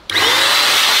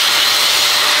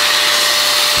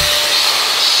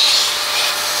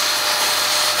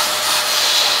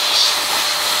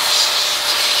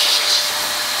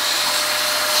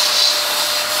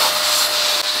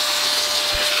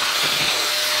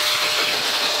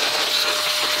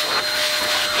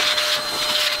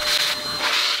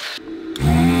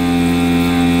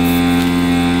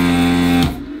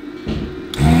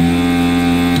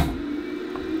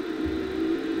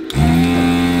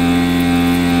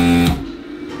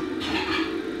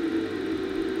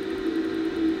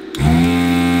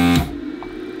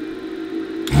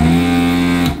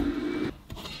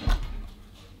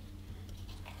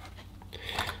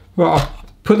 Well, I'll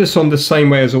put this on the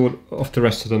same way as all of the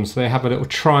rest of them. So they have a little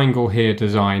triangle here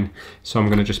design. So I'm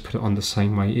going to just put it on the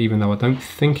same way, even though I don't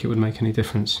think it would make any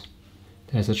difference.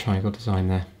 There's a triangle design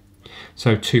there.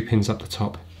 So 2 pins up the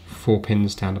top, 4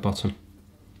 pins down the bottom.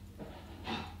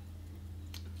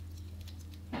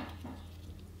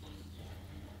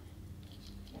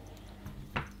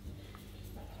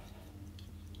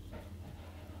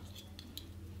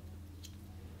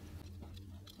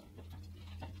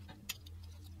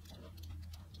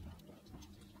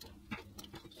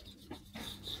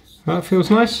 That feels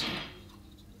nice.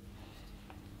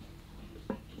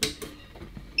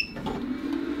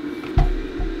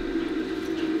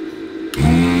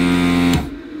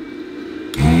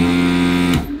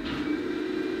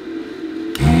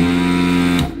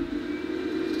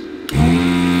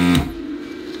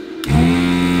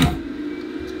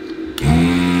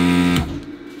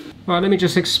 Right, let me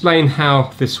just explain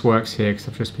how this works here, because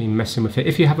I've just been messing with it.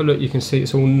 If you have a look, you can see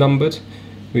it's all numbered.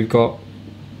 We've got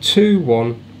 2,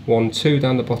 1, 1, 2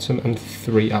 down the bottom and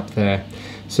 3 up there.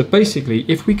 So basically,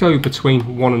 if we go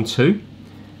between 1 and 2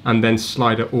 and then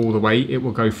slide it all the way, it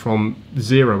will go from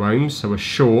 0 ohms, so a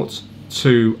short,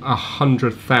 to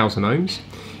 100,000 ohms.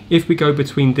 If we go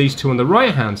between these two on the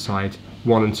right hand side,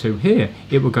 1 and 2 here,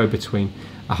 it will go between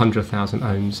 100,000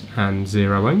 ohms and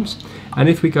 0 ohms. And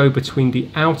if we go between the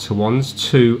outer ones,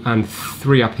 2 and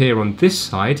 3 up here on this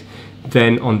side,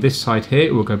 then on this side here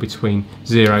it will go between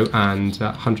 0 and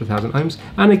 100,000 ohms,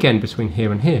 and again between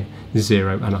here and here,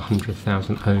 0 and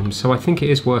 100,000 ohms. So I think it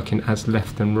is working as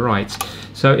left and right.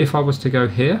 So if I was to go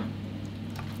here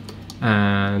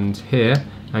and here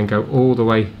and go all the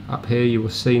way up here, you will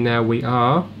see now we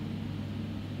are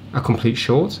a complete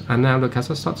short. And now look,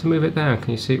 as I start to move it down,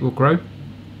 can you see it will grow?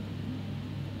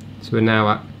 So we're now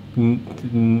at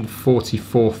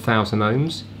 44,000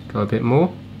 ohms, go a bit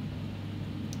more,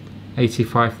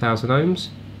 85,000 ohms,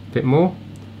 a bit more,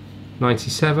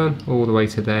 97, all the way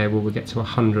to there where we get to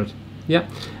 100. Yeah,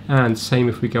 and same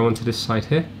if we go onto this side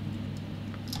here.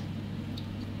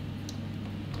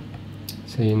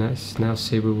 So you now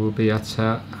see we will be at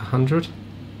 100,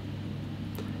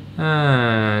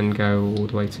 and go all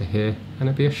the way to here, and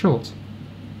it'll be a short.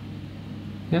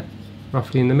 Yeah,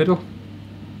 roughly in the middle.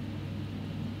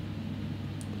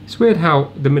 It's weird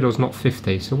how the middle's not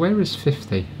 50, so where is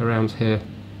 50? Around here.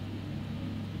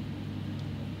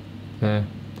 There.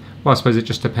 Well, I suppose it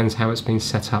just depends how it's been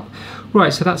set up.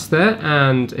 Right, so that's there,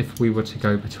 and if we were to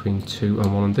go between 2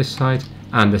 and 1 on this side,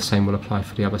 and the same will apply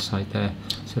for the other side there.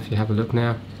 So if you have a look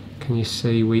now, can you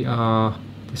see we are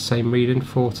the same reading,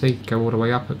 40, go all the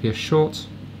way up, it'd be a short.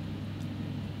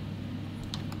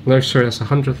 No, sorry, that's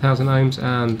 100,000 ohms,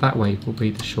 and that way will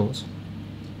be the short.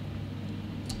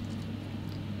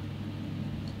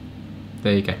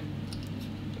 There you go.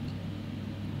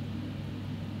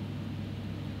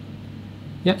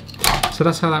 Yep, so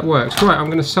that's how that works. Right, I'm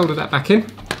going to solder that back in.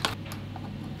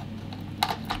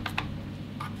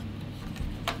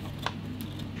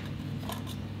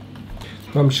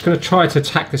 I'm just going to try to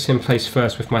tack this in place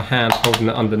first with my hand holding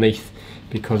it underneath,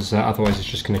 because otherwise it's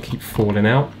just going to keep falling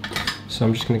out. So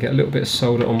I'm just going to get a little bit of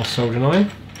solder on my soldering iron.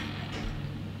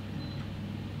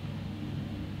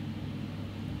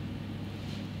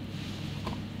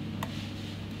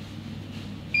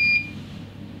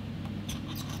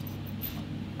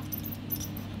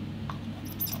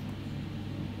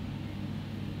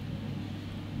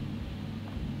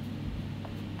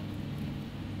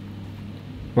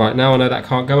 Right, now I know that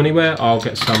can't go anywhere, I'll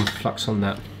get some flux on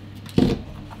that.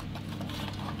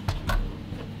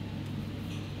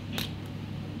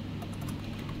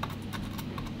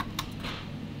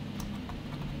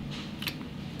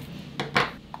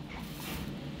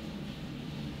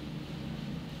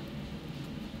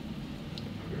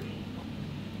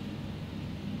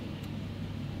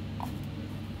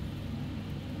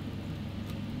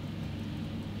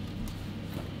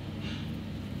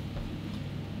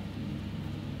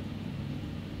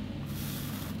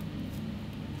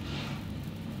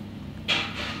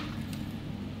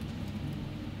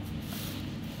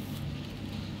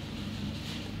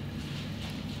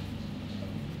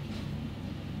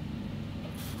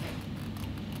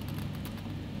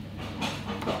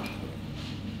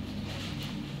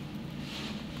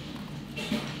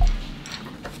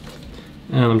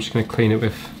 And I'm just going to clean it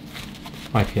with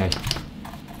IPA.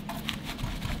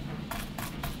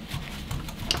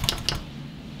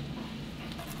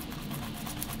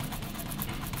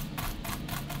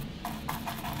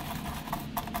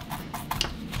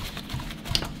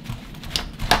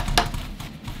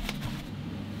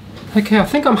 Okay, I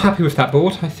think I'm happy with that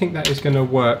board. I think that is going to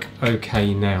work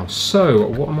okay now. So,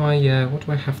 what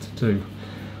do I have to do?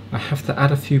 I have to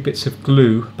add a few bits of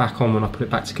glue back on when I put it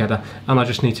back together, and I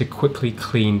just need to quickly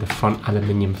clean the front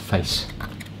aluminium face.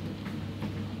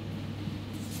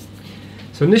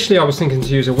 So initially I was thinking to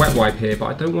use a wet wipe here, but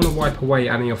I don't want to wipe away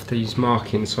any of these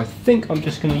markings, so I think I'm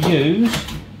just going to use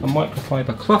a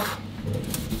microfiber cloth.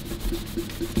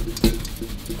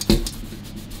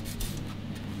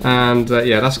 And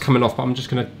yeah, that's coming off, but I'm just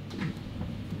going to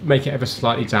make it ever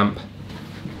slightly damp.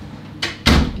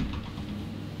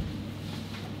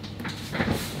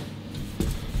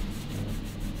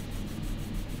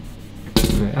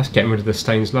 That's getting rid of the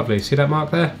stains lovely. See that mark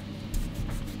there?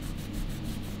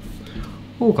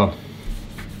 All gone.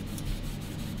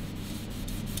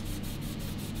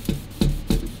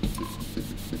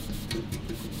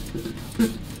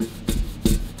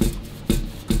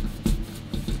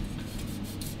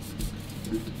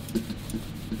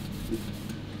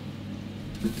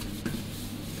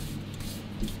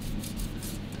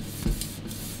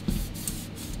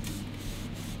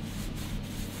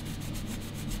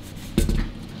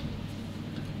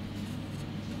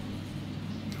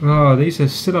 Oh,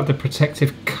 these still have the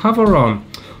protective cover on.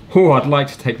 Oh, I'd like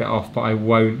to take that off, but I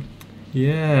won't.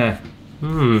 Yeah.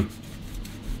 Now,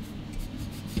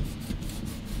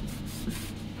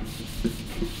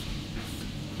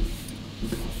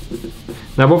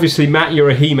 obviously, Matt, you're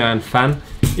a He-Man fan.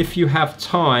 If you have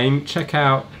time, check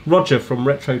out Roger from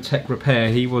Retro Tech Repair.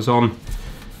 He was on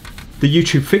the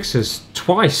YouTube Fixers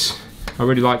twice. I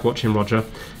really like watching Roger.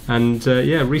 And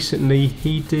yeah, recently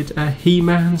he did a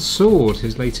He-Man sword,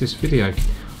 his latest video.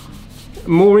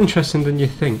 More interesting than you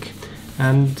think.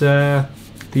 And the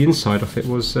inside of it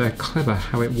was clever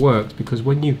how it worked, because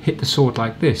when you hit the sword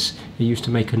like this, it used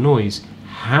to make a noise.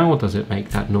 How does it make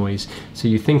that noise? So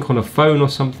you think on a phone or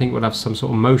something it would have some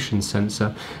sort of motion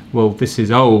sensor. Well, this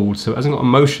is old, so it hasn't got a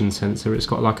motion sensor. It's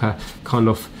got like a kind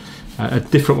of a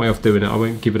different way of doing it. I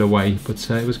won't give it away,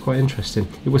 but it was quite interesting.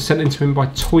 It was sent in to him by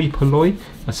Toy Polloy.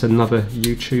 That's another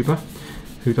YouTuber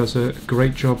who does a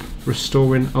great job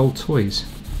restoring old toys.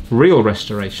 Real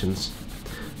restorations,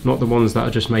 not the ones that are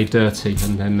just made dirty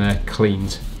and then they're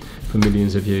cleaned for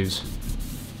millions of views.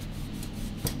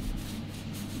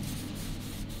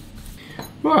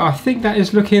 Right, I think that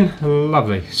is looking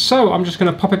lovely. So I'm just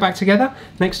going to pop it back together.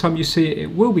 Next time you see it,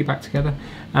 it will be back together,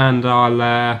 and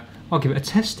I'll give it a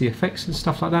test, the effects and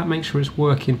stuff like that, make sure it's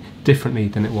working differently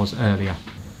than it was earlier.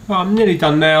 Well, I'm nearly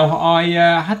done now. I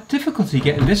had difficulty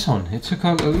getting this on. It took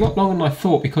a lot longer than I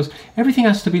thought, because everything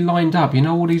has to be lined up. You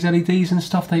know, all these LEDs and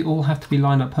stuff, they all have to be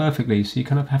lined up perfectly. So you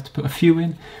kind of have to put a few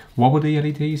in, wobble the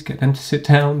LEDs, get them to sit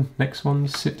down, next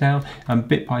ones sit down, and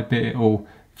bit by bit it all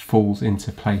falls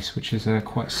into place, which is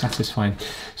quite satisfying.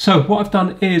 So what I've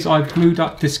done is I've glued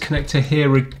up this connector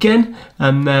here again,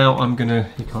 and now I'm gonna,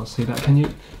 you can't see that, can you?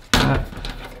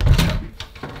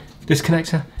 This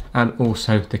connector and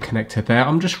also the connector there.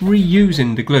 I'm just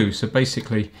reusing the glue, so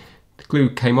basically the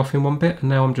glue came off in one bit and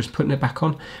now I'm just putting it back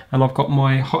on, and I've got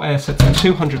my hot air set to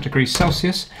 200 degrees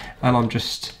Celsius and I'm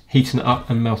just heating it up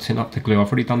and melting up the glue. I've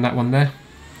already done that one there.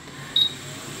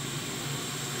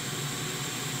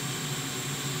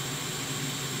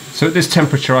 So at this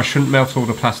temperature I shouldn't melt all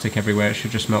the plastic everywhere, it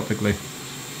should just melt the glue.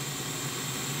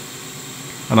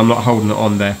 And I'm not holding it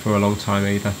on there for a long time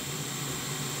either.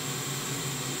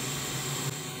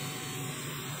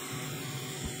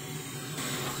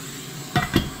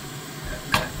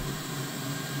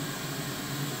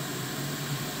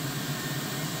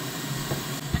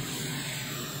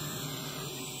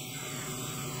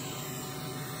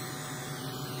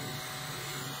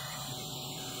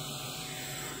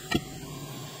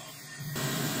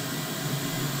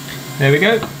 There we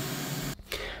go.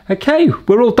 Okay,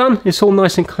 we're all done. It's all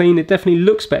nice and clean. It definitely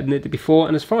looks better than it did before,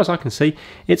 and as far as I can see,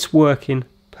 it's working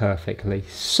perfectly.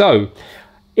 So,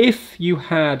 if you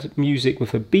had music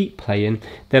with a beat playing,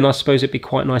 then I suppose it'd be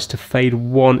quite nice to fade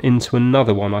one into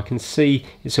another one. I can see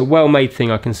it's a well-made thing.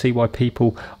 I can see why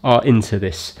people are into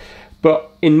this.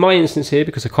 But in my instance here,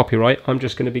 because of copyright, I'm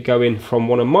just going to be going from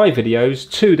one of my videos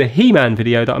to the He-Man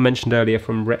video that I mentioned earlier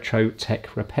from Retro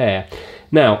Tech Repair.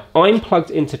 Now, I'm plugged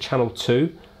into channel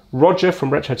 2. Roger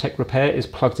from Retro Tech Repair is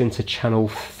plugged into channel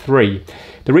 3.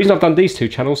 The reason I've done these two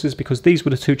channels is because these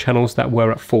were the two channels that were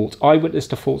at fault. I witnessed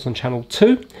the faults on channel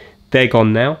 2. They're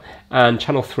gone now. And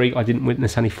channel 3, I didn't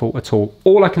witness any fault at all.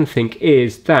 All I can think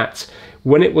is that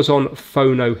when it was on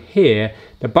phono here,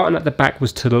 the button at the back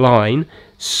was to the line,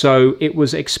 so it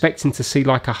was expecting to see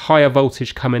like a higher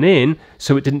voltage coming in,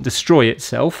 so it didn't destroy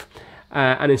itself.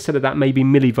 And instead of that, maybe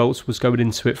millivolts was going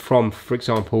into it from, for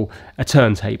example, a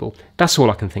turntable. That's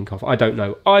all I can think of. I don't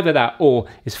know. Either that, or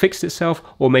it's fixed itself,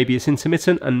 or maybe it's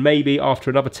intermittent, and maybe after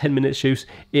another 10 minutes use,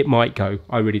 it might go.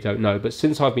 I really don't know. But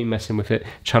since I've been messing with it,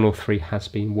 channel 3 has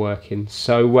been working.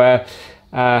 So,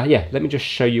 yeah, let me just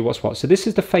show you what's what. So this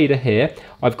is the fader here.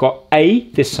 I've got A,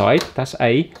 this side, that's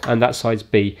A, and that side's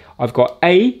B. I've got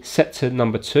A set to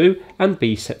number 2, and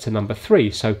B set to number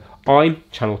 3. So I'm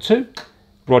channel 2.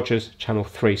 Roger's channel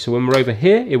 3. So when we're over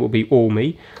here, it will be all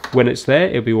me. When it's there,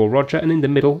 it'll be all Roger, and in the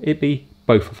middle, it'll be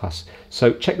both of us.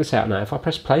 So check this out now. If I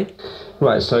press play,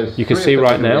 right, so you can see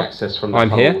right now I'm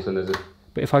here. And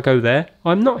but if I go there,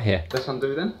 I'm not here. Let's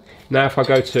undo then. Now if I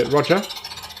go to Roger,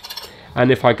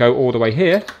 And if I go all the way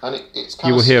here, and it's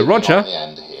you will hear Roger, on the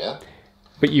end here,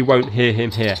 but you won't hear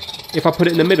him here. If I put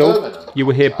it in the middle, you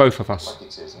will hear both of us. like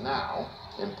it is now,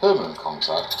 in permanent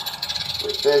contact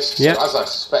with this. Yeah, so as I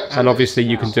suspected, and obviously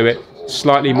you can do it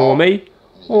slightly more me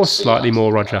or slightly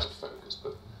more Roger.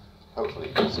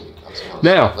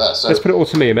 Now, let's put it all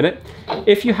to me a minute.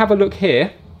 If you have a look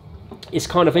here, it's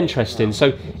kind of interesting.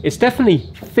 So it's definitely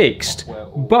fixed,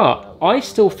 but I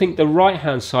still think the right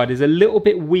hand side is a little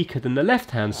bit weaker than the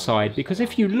left hand side, because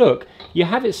if you look, you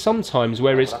have it sometimes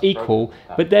where it's equal,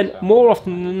 but then more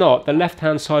often than not the left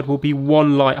hand side will be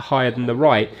one light higher than the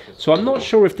right. So I'm not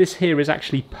sure if this here is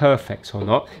actually perfect or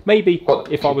not. Maybe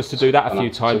if I was to do that a few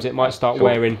times it might start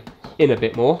wearing in a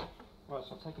bit more. Right,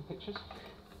 stop taking pictures.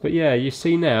 But yeah, you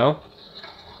see now,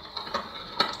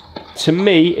 to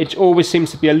me, it always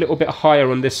seems to be a little bit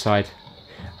higher on this side.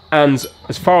 And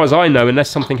as far as I know, unless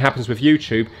something happens with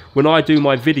YouTube, when I do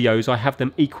my videos, I have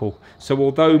them equal. So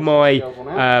although my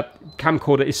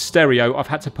camcorder is stereo, I've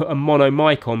had to put a mono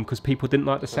mic on because people didn't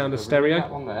like the sound of stereo.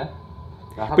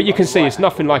 But you can see it's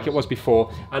nothing like it was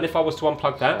before. And if I was to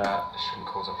unplug that,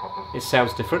 it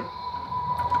sounds different.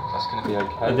 That's going to be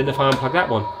okay. And then if I unplug that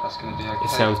one, that's going to be okay. It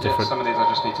sounds different. Some of these I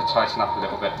just need to tighten up a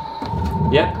little bit.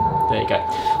 Yeah, there you go.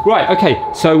 Right, okay,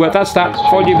 so that's that.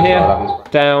 Volume here,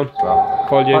 down,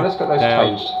 volume, Let's get those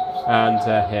down, changed.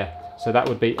 and here. So that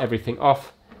would be everything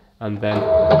off, and then...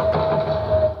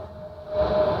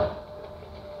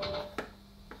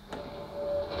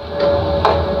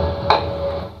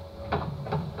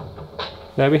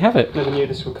 there we have it. Never knew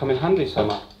this would come in handy so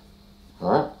much.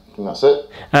 Alright, I think that's it.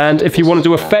 And if you want to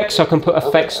do effects, I can put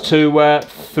effects to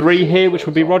 3 here, which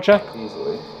would be Roger.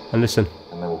 Easily. And listen.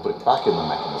 And then we'll put it back in the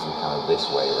mechanism kind of this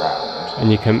way around.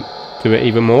 And you can do it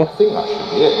even more. I think that should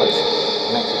be it. Let's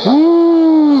connect it back.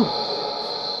 Woo!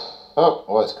 Oh,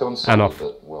 well, it's come And off.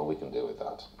 but well, we can deal with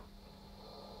that.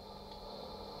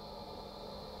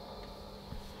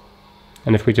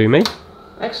 And if we do me.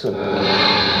 Excellent.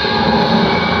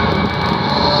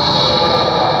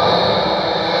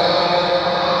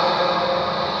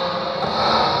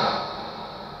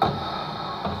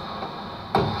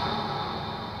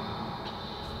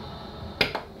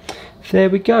 There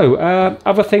we go.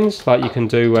 Other things like you can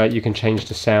do, you can change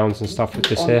the sounds and stuff with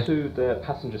this here. Onto the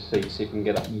passenger seat, see if we can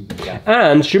get that.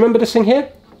 And do you remember this thing here?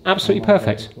 Absolutely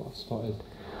perfect.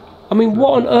 I mean,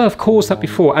 what on earth caused that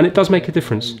before? And it does make a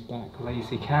difference. Back,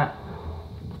 lazy cat.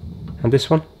 And this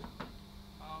one?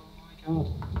 Oh my god.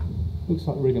 Looks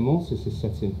like rigor mortis is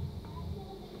setting.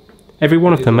 Every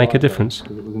one of them make a difference.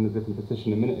 Because it was in a different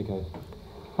position a minute ago.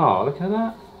 Oh, look at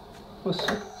that.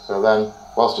 So then,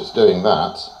 whilst it's doing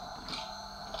that,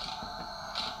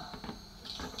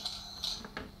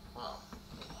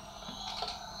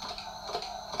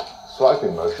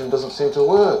 swiping motion doesn't seem to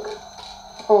work.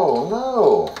 Oh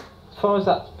no! As far as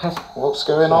that what's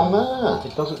going on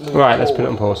there? It doesn't move. Right, let's put it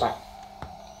on pause.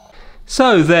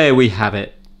 So there we have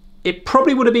it. It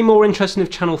probably would have been more interesting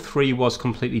if channel 3 was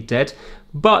completely dead,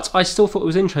 but I still thought it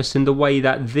was interesting the way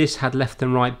that this had left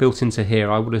and right built into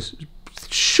here. I would have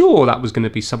sure that was going to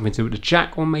be something to do with a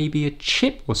jack or maybe a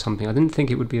chip or something. I didn't think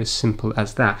it would be as simple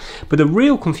as that. But the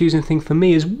real confusing thing for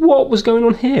me is what was going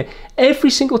on here.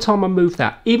 Every single time I moved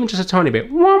that, even just a tiny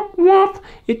bit, whomp, whomp,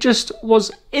 it just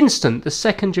was instant the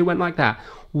second you went like that.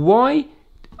 Why?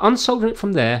 Unsoldering it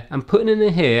from there and putting it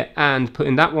in here and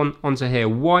putting that one onto here,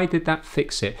 why did that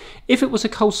fix it? If it was a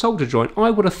cold solder joint,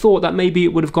 I would have thought that maybe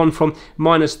it would have gone from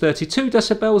minus 32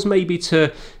 decibels maybe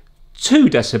to 2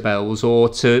 decibels or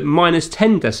to minus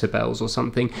 10 decibels or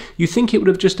something. You think it would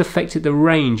have just affected the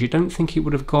range. You don't think it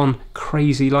would have gone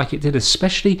crazy like it did,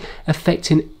 especially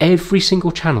affecting every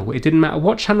single channel. It didn't matter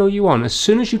what channel you on. As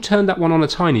soon as you turned that one on a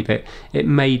tiny bit, it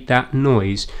made that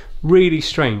noise. Really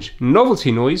strange.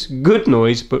 Novelty noise, good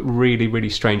noise, but really, really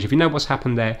strange. If you know what's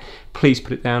happened there, please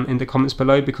put it down in the comments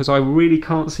below, because I really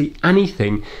can't see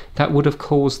anything that would have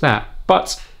caused that.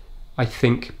 But I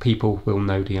think people will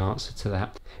know the answer to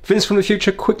that. Vince from the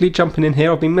future quickly jumping in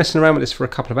here. I've been messing around with this for a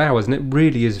couple of hours and it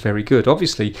really is very good.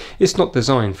 Obviously it's not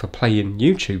designed for playing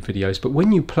YouTube videos, but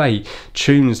when you play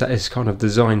tunes that is kind of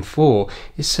designed for,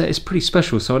 it's pretty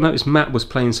special. So I noticed Matt was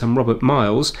playing some Robert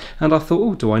Miles and I thought,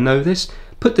 oh, do I know this?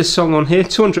 Put this song on here,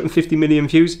 250 million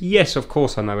views. Yes, of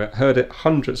course I know it. Heard it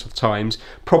hundreds of times,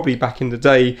 probably back in the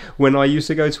day when I used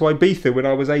to go to Ibiza when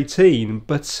I was 18.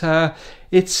 But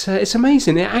it's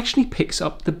amazing. It actually picks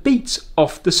up the beats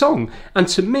off the song. And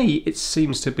to me, it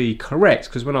seems to be correct,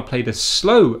 because when I played a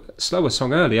slower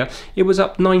song earlier, it was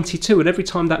up 92. And every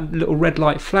time that little red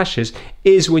light flashes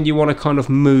is when you want to kind of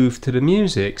move to the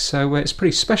music. So it's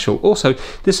pretty special. Also,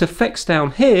 this effects down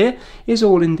here is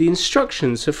all in the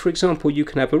instructions. So for example, you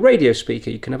can have a radio speaker,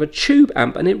 you can have a tube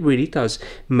amp, and it really does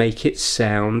make it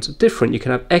sound different. You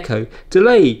can have echo,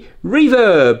 delay,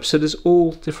 reverb, so there's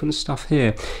all different stuff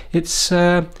here. It's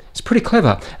pretty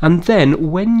clever. And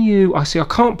then when you, I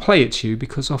can't play it to you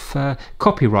because of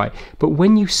copyright, but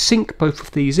when you sync both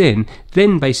of these in,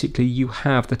 then basically you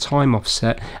have the time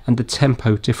offset and the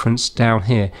tempo difference down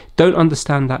here. Don't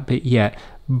understand that bit yet,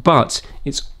 but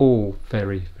it's all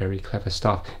very, very clever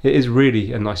stuff. It is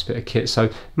really a nice bit of kit, so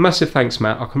massive thanks,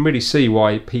 Matt. I can really see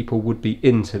why people would be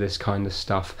into this kind of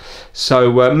stuff.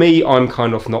 So me, I'm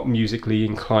kind of not musically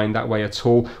inclined that way at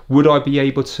all. Would I be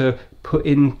able to put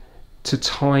in to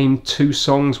time 2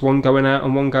 songs, one going out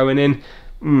and one going in?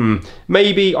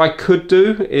 Maybe I could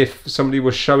do if somebody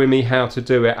was showing me how to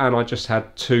do it and I just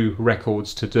had 2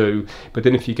 records to do, but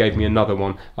then if you gave me another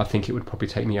one, I think it would probably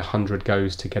take me 100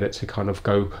 goes to get it to kind of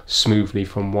go smoothly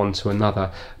from one to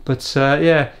another. But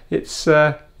yeah, it's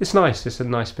nice. It's a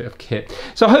nice bit of kit.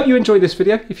 So I hope you enjoyed this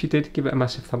video. If you did, give it a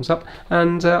massive thumbs up,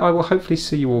 and I will hopefully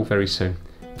see you all very soon.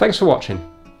 Thanks for watching.